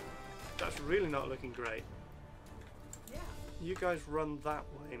 That's really not looking great. Yeah. You guys run that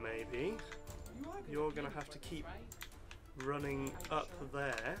way, maybe. You are You're be gonna the have to first, keep right? running up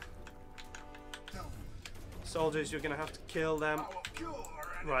there. Tell me. Soldiers, you're gonna have to kill them. I will kill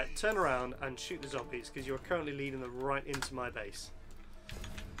our Right, enemies. turn around and shoot the zombies because you're currently leading them right into my base.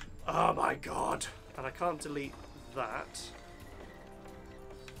 Oh my god! And I can't delete that.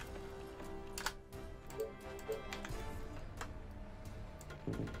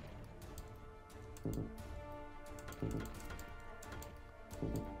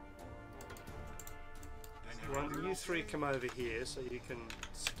 Why don't you three come over here so you can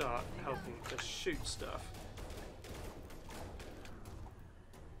start helping to shoot stuff.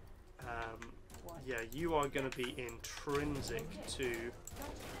 Yeah, you are going to be intrinsic to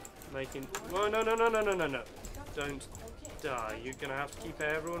making... Oh, no, no, no, no, no, no, no. Don't die. You're going to have to keep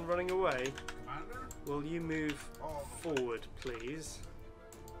everyone running away. Commander? Will you move All the way. forward, please?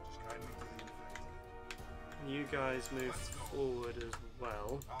 Just guide me to the infected. You guys move forward as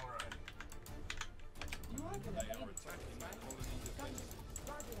well. All right. You are gonna They be are the attacking first, the right? colony defense.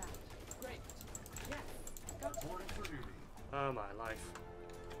 Roger that. Great. Yes. Gotcha. Reporting for duty. Oh my life.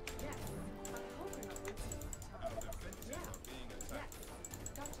 Yes. I hope you're not wasting my Our time. defenses Yeah. are being Yes. attacked.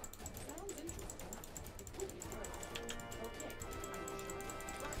 Gotcha. Sounds interesting. It could be worse. Okay. Are you sure?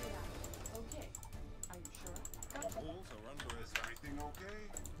 Roger that. Okay. Are you sure? Gotcha. Walls are under Is attack. everything okay?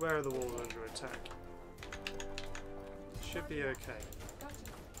 Where are the walls under attack? Should be okay. Gotcha.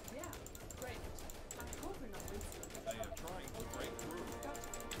 Yeah. Great. I hope you're not wasting my They time. are trying to break through.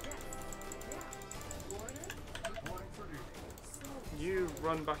 Gotcha. Yes. Yeah. Order? Reporting for duty. Slowly. You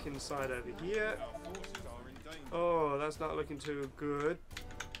run back inside over here. Our forces are in danger. Oh, that's not looking too good.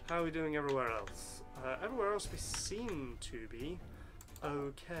 How are we doing everywhere else? Everywhere else we seem to be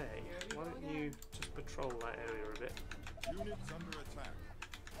okay. Why don't you just patrol that area a bit? Units under attack.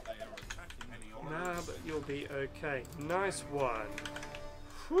 They are attacking Any the Nah, orders? but you'll be okay. Nice one.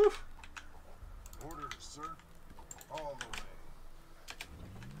 Whew. Orders, sir. All the way.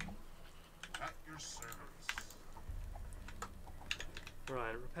 At your service.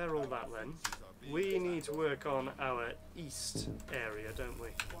 Right, repair all that then. forces are being We attacked. need to work on our east area, don't we?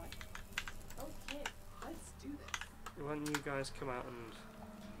 What? Okay. Let's do this. Why don't you guys come out and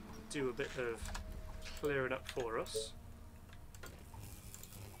do a bit of clearing up for us?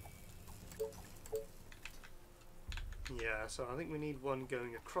 Yeah, so I think we need one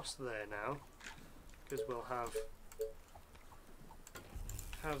going across there now, because we'll have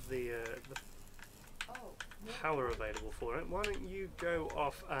the Oh. No. power available for it. Why don't you go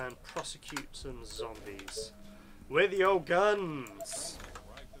off and prosecute some zombies with your guns?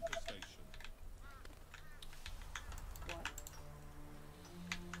 Arrived at the station. What?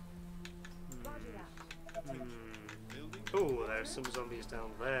 Roger that. Building. Oh, there's some zombies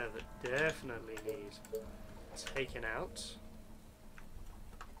down there that definitely need taken out.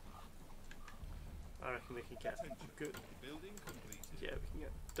 reckon we can get good. Building completed. Yeah, we can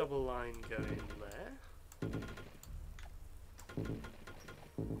get double line going there.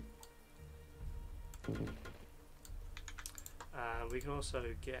 And we can also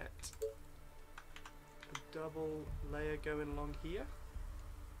get a double layer going along here.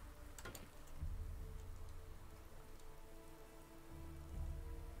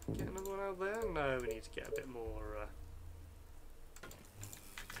 Get another one out there? No, we need to get a bit more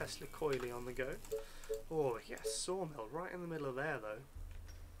Tesla coily on the go. Oh, we get a sawmill right in the middle of there though.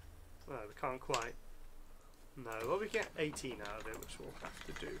 No, we can't quite. No, well we get 18 out of it, which we'll have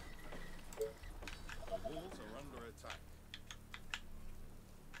to do. The walls are under attack.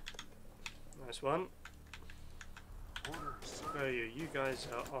 Nice one. Orders, sir. Where are you? You guys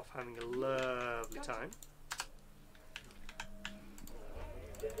are off having a lovely time.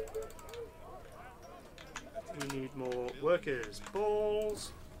 We need more workers.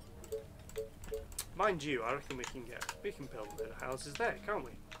 Balls! Mind you, I reckon we can build a bit of houses there, can't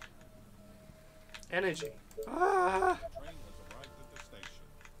we? Energy. Ah! The train has arrived at the station.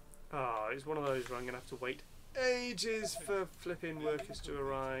 Oh, it's one of those where I'm going to have to wait ages for flipping workers to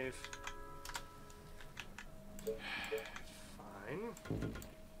arrive. Fine.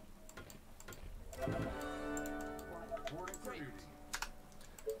 Reporting for duty.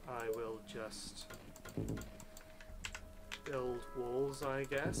 I will just build walls, I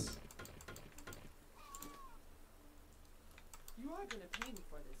guess. You are gonna pay me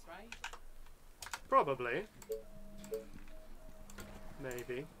for this, right? Probably.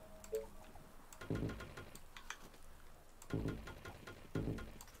 Maybe.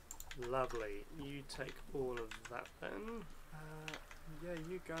 Lovely. You take all of that then. Yeah,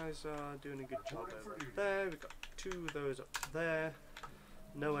 you guys are doing a good job over there. We've got 2 of those up there.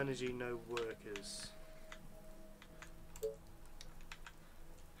 No energy, no workers. Do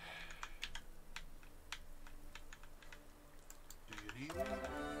you need me?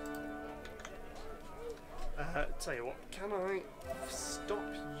 Tell you what, can I stop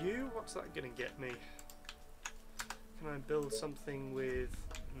you? What's that gonna get me? Can I build something with...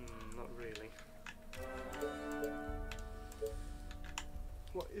 not really.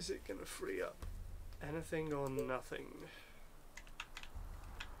 What is it gonna free up? Anything or nothing?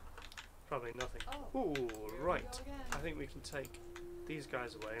 Probably nothing. Oh, Ooh, here we right. go again. I think we can take these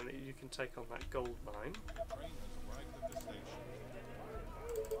guys away and you can take on that gold mine. The train has arrived at the station.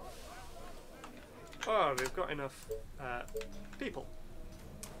 Oh, we've got enough people.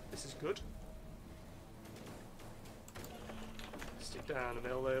 This is good. Stick down the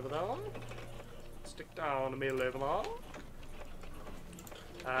middle over there. Stick down the middle over there.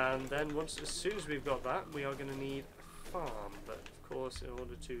 And then as soon as we've got that, we are going to need a farm. But of course, in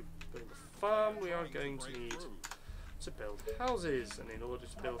order to build a farm, we are going to need to build houses. And in order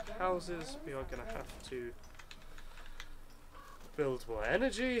to build houses, we are going to have to build more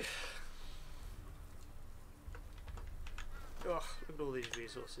energy. Ugh, look at all these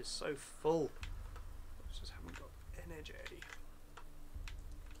resources, so full. I just haven't got energy.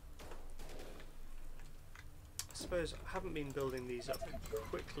 I suppose I haven't been building these up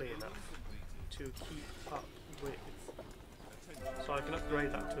quickly enough to keep up with. So I can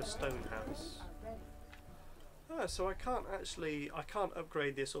upgrade that to a stone house. Ah, so I can't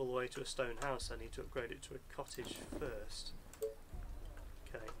upgrade this all the way to a stone house. I need to upgrade it to a cottage first.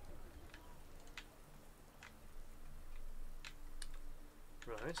 Okay.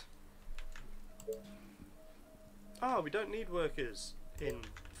 Right. Ah, we don't need workers in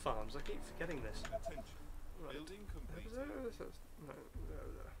farms. I keep forgetting this. Attention. Right. Building completed. No.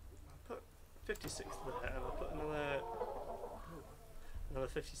 I'll put 56 there, and I'll put another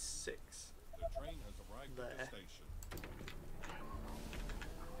 56. The train has arrived There. at the station.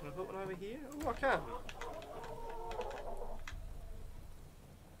 Can I put one over here? Oh, I can.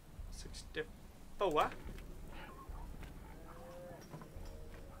 64.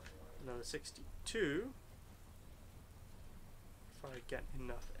 Another 62. If I get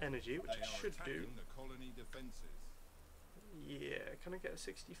enough energy, which They I are should attacking do. the colony defenses. Yeah, can I get a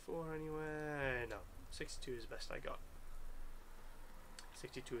 64 anywhere? No, 62 is the best I got.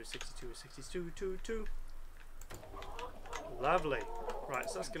 62 is 62 is 62, 2, 2. Lovely. Right,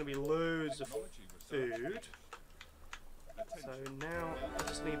 so that's going to be loads of Technology research food. finished. So Attention. now I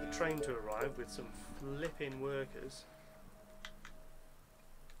just need the train to arrive with some flipping workers.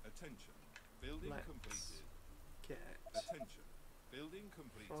 Attention. Building Let's completed. get Attention. Building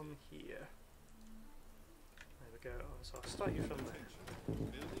completed. from here. There we go. So I'll start you from there.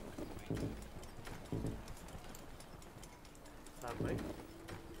 Attention. Building completed. Lovely.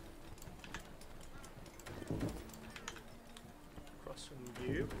 Across from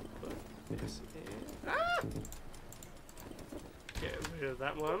you, but This is... Ah! Get rid of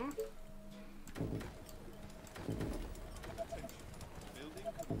that one.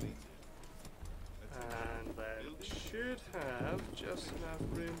 And then should have just enough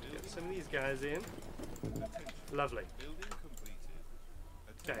room to get some of these guys in. Lovely.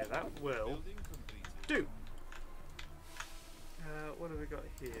 Okay, that will do. What have we got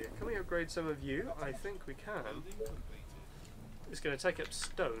here? Can we upgrade some of you? I think we can. It's going to take up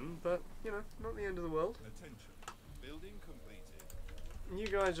stone, but, you know, not the end of the world. You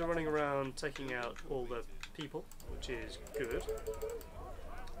guys are running around taking out all the people, which is good.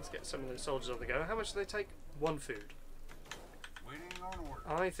 Let's get some of the soldiers on the go. How much do they take? 1 food. Waiting on orders.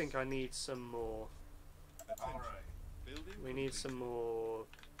 I think I need some more. All right. We need some more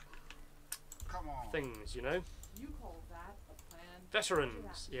Come on. things, you know? You call that a plan?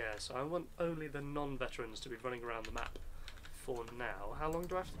 Veterans! Yeah, so I want only the non-veterans to be running around the map for now. How long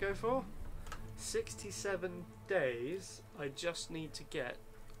do I have to go for? 67 days. I just need to get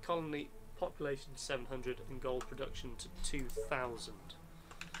colony population 700 and gold production to 2,000.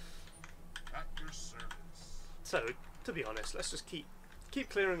 At your service. So, to be honest, let's just keep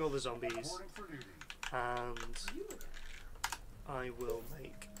clearing all the zombies, Reporting for duty. and You again. I will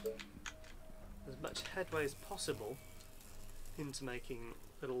make as much headway as possible into making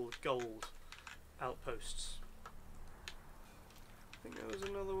little gold outposts. I think there was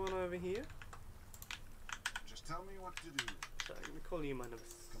another one over here. Just tell me what to do. So I'm going to call you my number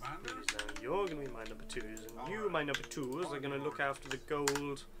Commander? 3s now. You're going to be my number 2s, and you, my number 2s, are going to look after the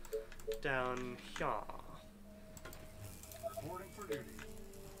gold down here. Reporting for duty.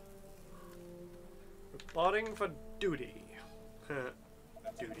 Reporting for duty.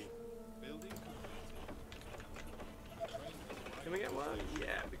 Duty. Can we get one?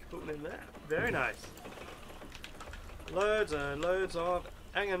 Yeah, we can put one in there. Very nice. Loads and loads of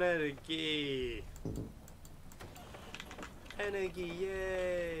energy. Energy,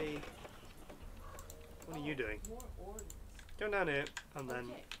 yay! What are you doing? More orders. Go down here and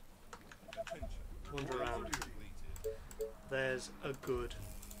then Okay. wander Reporting around. for duty. There's a good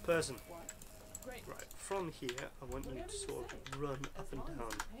person. What? Great. Right, from here, I want you to sort of run up and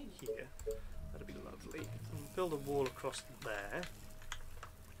down here. That'd be lovely. And build a wall across there.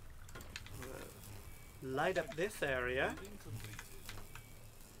 Light up this area.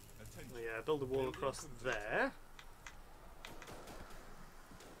 Yeah, build a wall across there.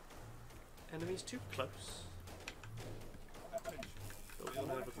 Enemies too close. Build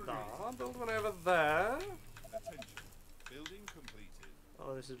one over there. Build one over there.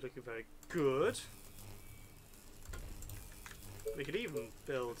 Oh, this is looking very good. We could even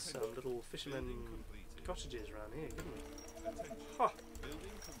build some little fishermen cottages around here, couldn't we? Ha!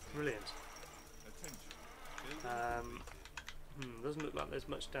 Brilliant. Doesn't look like there's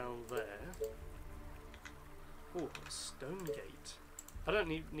much down there. Oh, a stone gate. I don't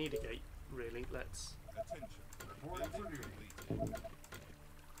need a gate, really. Let's... Reporting for duty.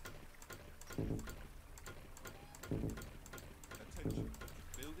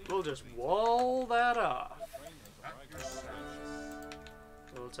 We'll just wall that off. At your service.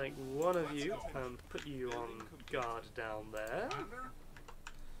 We'll take one of you and put you on guard down there. Commander?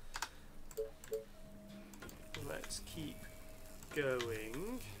 Let's keep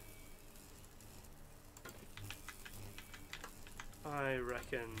going. I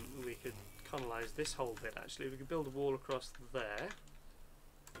reckon we could colonise this whole bit actually. We could build a wall across there.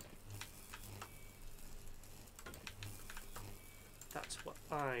 That's what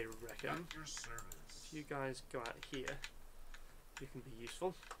I reckon. At your service. If you guys go out here, you can be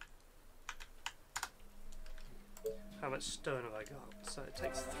useful. How much stone have I got? So it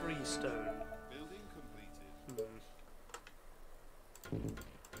takes 3 stone.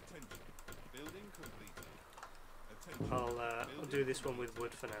 I'll do this one with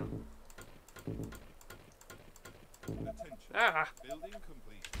wood for now. Ah!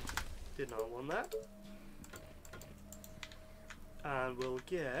 Did not want that. And we'll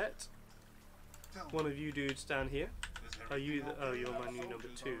get Tell me, one of you dudes down here. is Are you? everything Oh, okay? you're my new number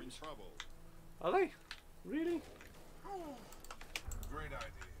 2s. Are they? Really? Great idea,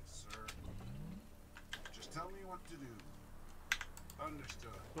 sir. Just tell me what to do. Understood.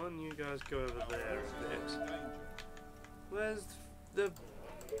 Why don't you guys go over there a bit? Where's the...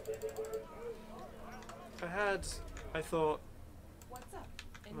 I thought, What's up?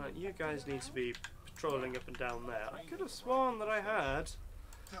 right, you guys need to be patrolling up and down there. I could have sworn that I had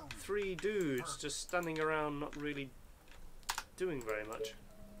Tell me. 3 dudes just standing around not really doing very much.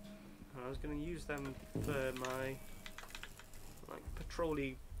 And I was going to use them for my, like,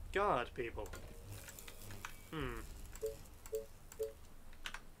 patrol-y guard people.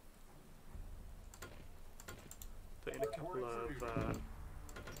 couple of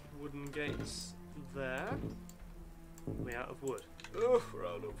wooden gates there. We're out of wood. Oh, we're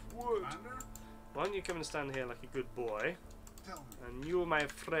out of wood. Commander, Why don't you come and stand here like a good boy, tell me. and you, my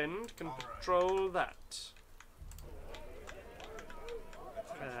friend, can All right. patrol that.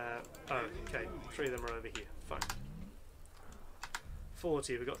 Oh, okay, 3 of them are over here. Fine.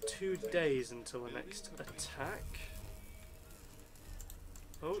 40. We've got 2 days until the next attack.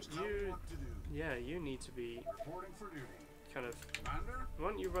 Oh, Just tell me you... what to do. Yeah, you need to be Reporting for duty. kind of... Commander, Why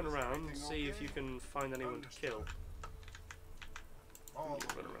don't you run Is around, everything see if okay? you can find anyone to kill. all You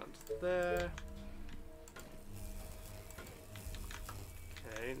the run way. around there.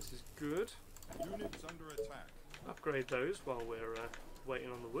 Okay, this is good. Units under attack. Upgrade those while we're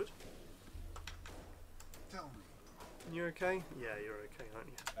waiting on the wood. Tell me. You okay? Yeah, you're okay, aren't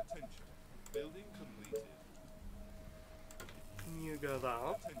you? Attention. Building completed. You go there,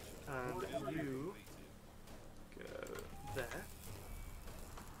 Attention. and Building you completed. go there.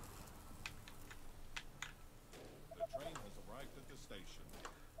 The train has arrived at the station.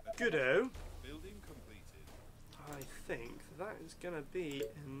 Goodo. Building completed. I think that is going to be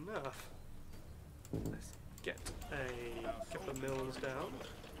enough. Let's get a couple of mills down.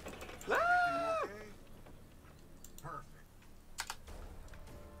 Everything Ah! okay? Perfect.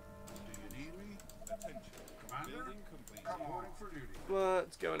 Do you need me? Attention. Commander, Building completed. reporting for duty.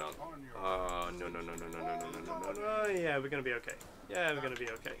 What's going on? On your Oh, no, no, no, no, no, no, no, no, no, no. Oh, yeah, we're going to be okay. Yeah, we're going to be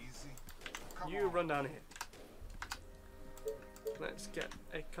okay. Easy. Come You on. run down here. Let's get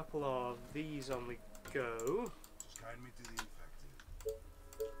a couple of these on the go. Just guide me to the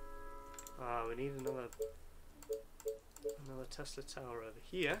infected. Ah, we need another Tesla tower over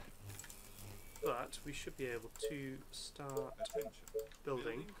here. But we should be able to start Attention.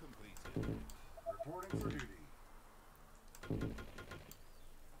 building. Completed. Reporting for duty.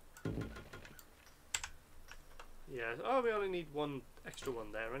 Yeah. Oh, we only need one extra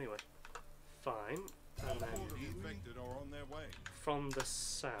one there anyway. Fine. And then All the infected are on their way. from the They are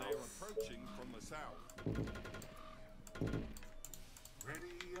south. approaching from the south. Ready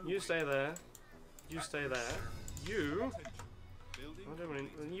and You wait. stay there. You stay there. You. Attention. Building I don't really,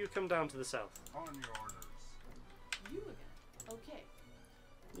 completed. you come down to the south. On your orders. You again. Okay.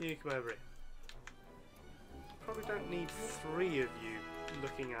 You come over here. Probably don't need 3 of you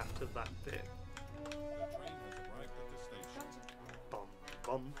looking after that bit. The train has arrived at the station. Gotcha. Bum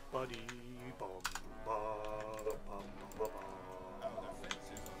bum buddy bum ba bum ba ba. Our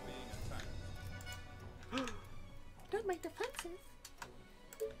defenses are being attacked. Don't make defensive.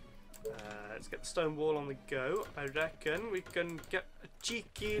 Let's get the stone wall on the go. I reckon we can get a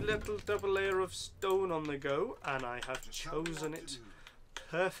cheeky little double layer of stone on the go, and I have Just tell me chosen what to it do.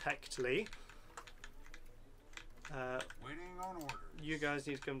 perfectly. Waiting on orders. You guys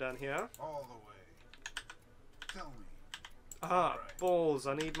need to come down here. All the way. Tell me. Ah, Alright. balls,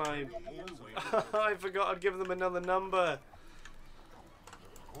 I need my... Ready and wait. I forgot I'd give them another number.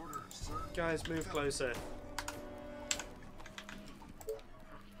 Orders, sir. Guys, move Tell closer.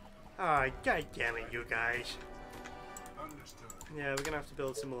 Ah, god damn it, you guys. Understood. Yeah, we're gonna have to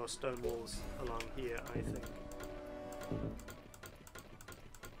build some more stone walls along here, I think.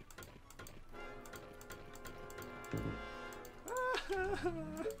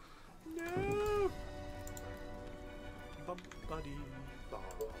 No! Bum, buddy, bum,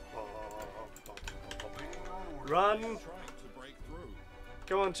 bum, bum, bum, Waiting on orders. Run! Trying to break through.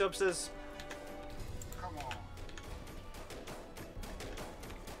 Come on, Chubsters. Come on.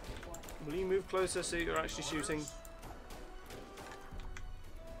 Will you move closer so you're actually shooting?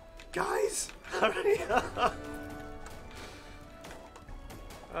 Guys! Hurry up!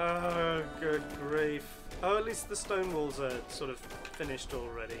 Oh, good grief. Oh, at least the stone walls are sort of finished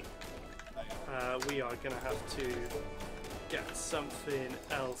already. We are going to have to get something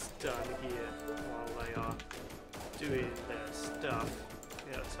else done here while they are doing their stuff.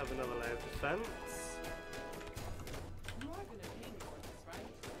 Yeah, let's have another layer of defense. You are gonna pay me for this, right?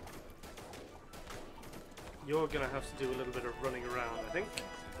 You're going to have to do a little bit of running around, I think.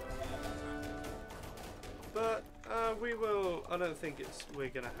 But we will. I don't think we're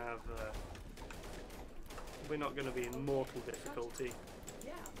going to have. We're not going to be in mortal difficulty.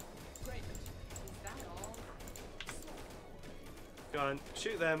 Yeah. Great. Is that all? Go on,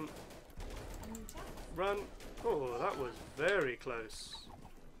 shoot them. New task. Run. Oh, that was very close.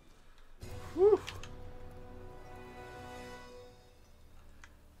 Whew.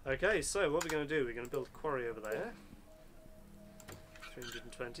 Okay, so what we're going to do, we're going to build a quarry over there.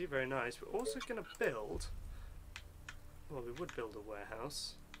 320, very nice. We're also going to build, well, we would build a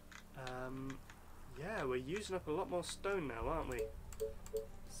warehouse. Yeah, we're using up a lot more stone now, aren't we?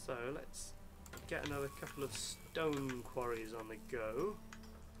 So let's get another couple of stone quarries on the go.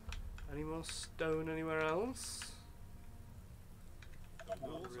 Any more stone anywhere else? The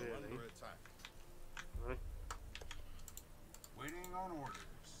walls really. are under attack. Right. Waiting on orders.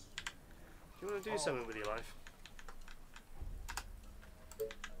 Do you want to do something with your life?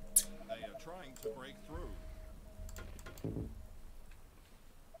 They are trying to break through.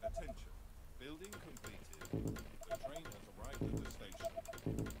 Attention. Building completed. The train has arrived at the station.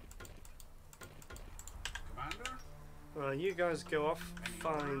 Commander? Right, you guys go off,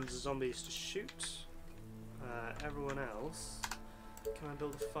 find zombies to shoot. Everyone else. Can I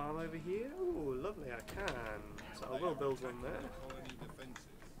build a farm over here? Oh, lovely, I can. So I will build one there. Colony defenses.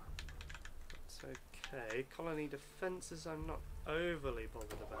 That's okay. Colony defences I'm not overly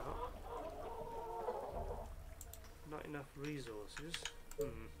bothered about. Not enough resources.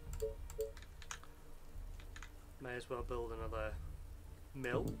 May as well build another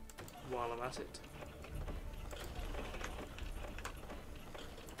mill while I'm at it.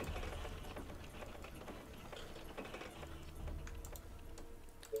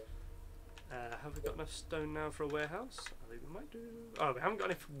 Have we got enough stone now for a warehouse? I think we might do. Oh, we haven't got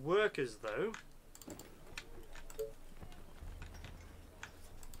enough workers though.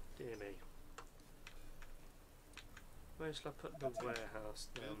 Dear me. Where shall I put the warehouse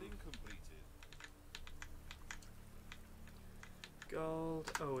then? Building completed.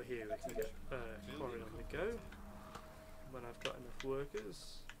 Gold. Over here we can get quarry on the go. When I've got enough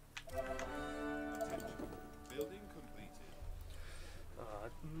workers. Attention. Building completed.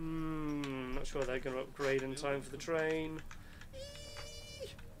 Not sure they're going to upgrade in time for the train.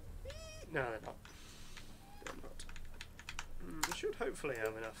 No, they're not. They're not. I should hopefully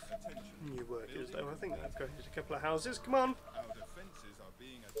have enough new workers, though. I think I've upgraded a couple of houses. Come on! Our defenses are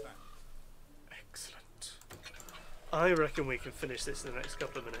being attacked. Excellent. I reckon we can finish this in the next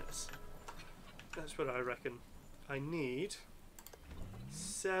couple of minutes. That's what I reckon. I need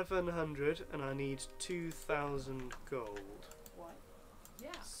 700 and I need 2,000 gold. What?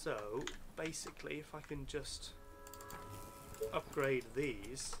 Yeah. So basically, if I can just upgrade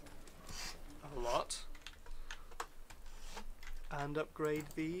these a lot and upgrade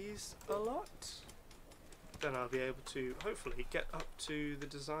these a lot, then I'll be able to hopefully get up to the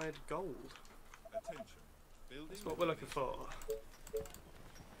desired gold. Attention. Building That's what we're looking for.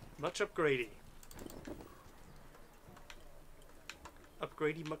 Much upgradey.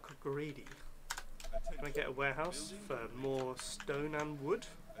 Upgradey muckgrady. Can I get a warehouse for more stone and wood?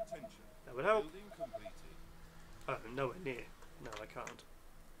 Attention. That would help. Building completed. Oh, nowhere near. No, I can't.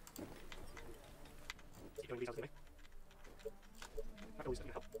 You don't need something. That always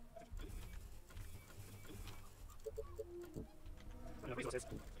doesn't help. No resources.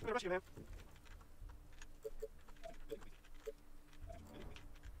 I'm gonna rush you, man.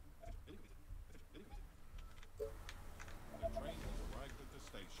 The train has arrived at the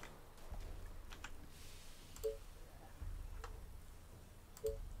station.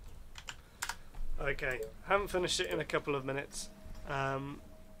 Okay, haven't finished it in a couple of minutes. Attention.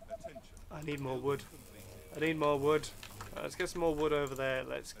 I need more wood. I need more wood. Let's get some more wood over there.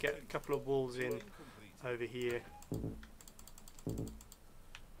 Let's get a couple of walls in Building completed. over here.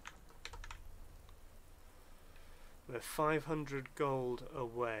 We're 500 gold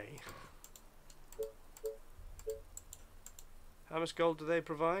away. How much gold do they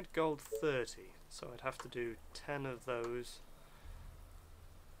provide? Gold 30. So I'd have to do 10 of those.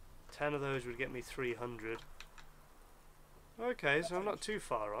 10 of those would get me 300. Okay, so I'm not too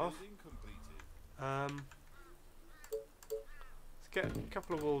far off. Building completed. Let's get a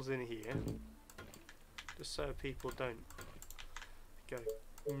couple of walls in here, just so people don't go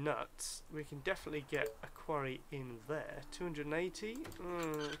nuts. We can definitely get a quarry in there. 280.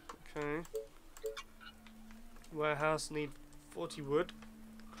 Okay. Warehouse need 40 wood.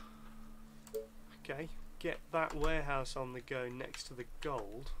 Okay, get that warehouse on the go next to the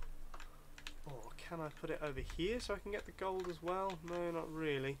gold. Or can I put it over here so I can get the gold as well? No, not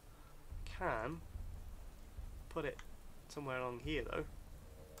really. Can put it somewhere along here though.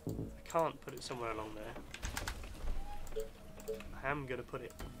 I can't put it somewhere along there. I am going to put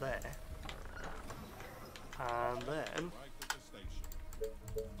it there. And then Arrived at the station.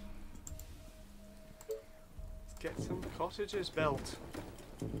 let's get some cottages built.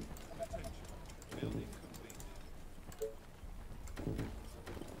 Attention. Building completed.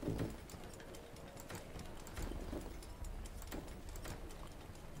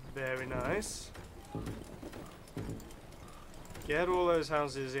 Very nice. Get all those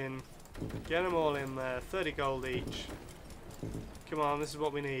houses in. Get them all in there. 30 gold each. Come on, this is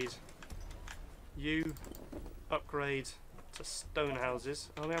what we need. You upgrade for stone houses.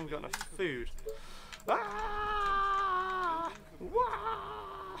 Oh, we haven't got enough food. Ah!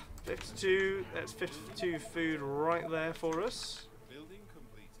 Wah! 52. That's 52 food right there for us. Building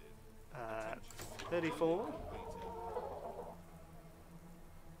completed. 34.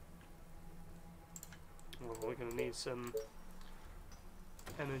 Well, we're going to need some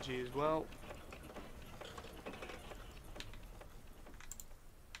energy as well.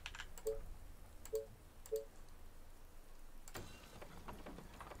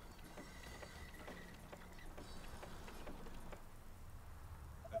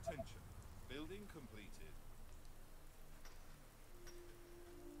 Attention. Building completed.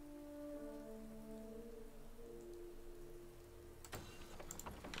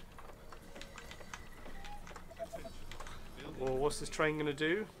 Attention. Building Well, what's this train going to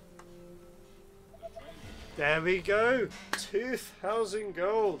do? the train. There we go! 2,000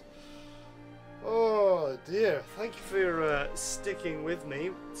 gold! Oh dear, thank you for sticking with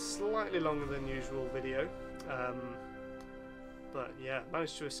me. Slightly longer than usual video. But yeah,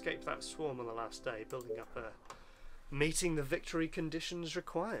 managed to escape that swarm on the last day, building up meeting the victory conditions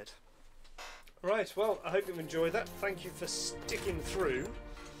required. Right, well, I hope you've enjoyed that. Thank you for sticking through.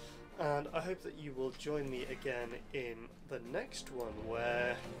 And I hope that you will join me again in the next one,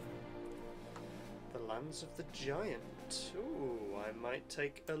 where the lands of the giant. Ooh, I might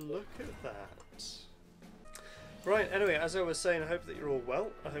take a look at that. Right, anyway, as I was saying, I hope that you're all well.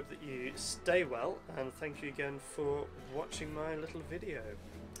 I hope that you stay well, and thank you again for watching my little video.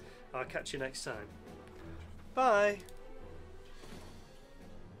 I'll catch you next time. Bye!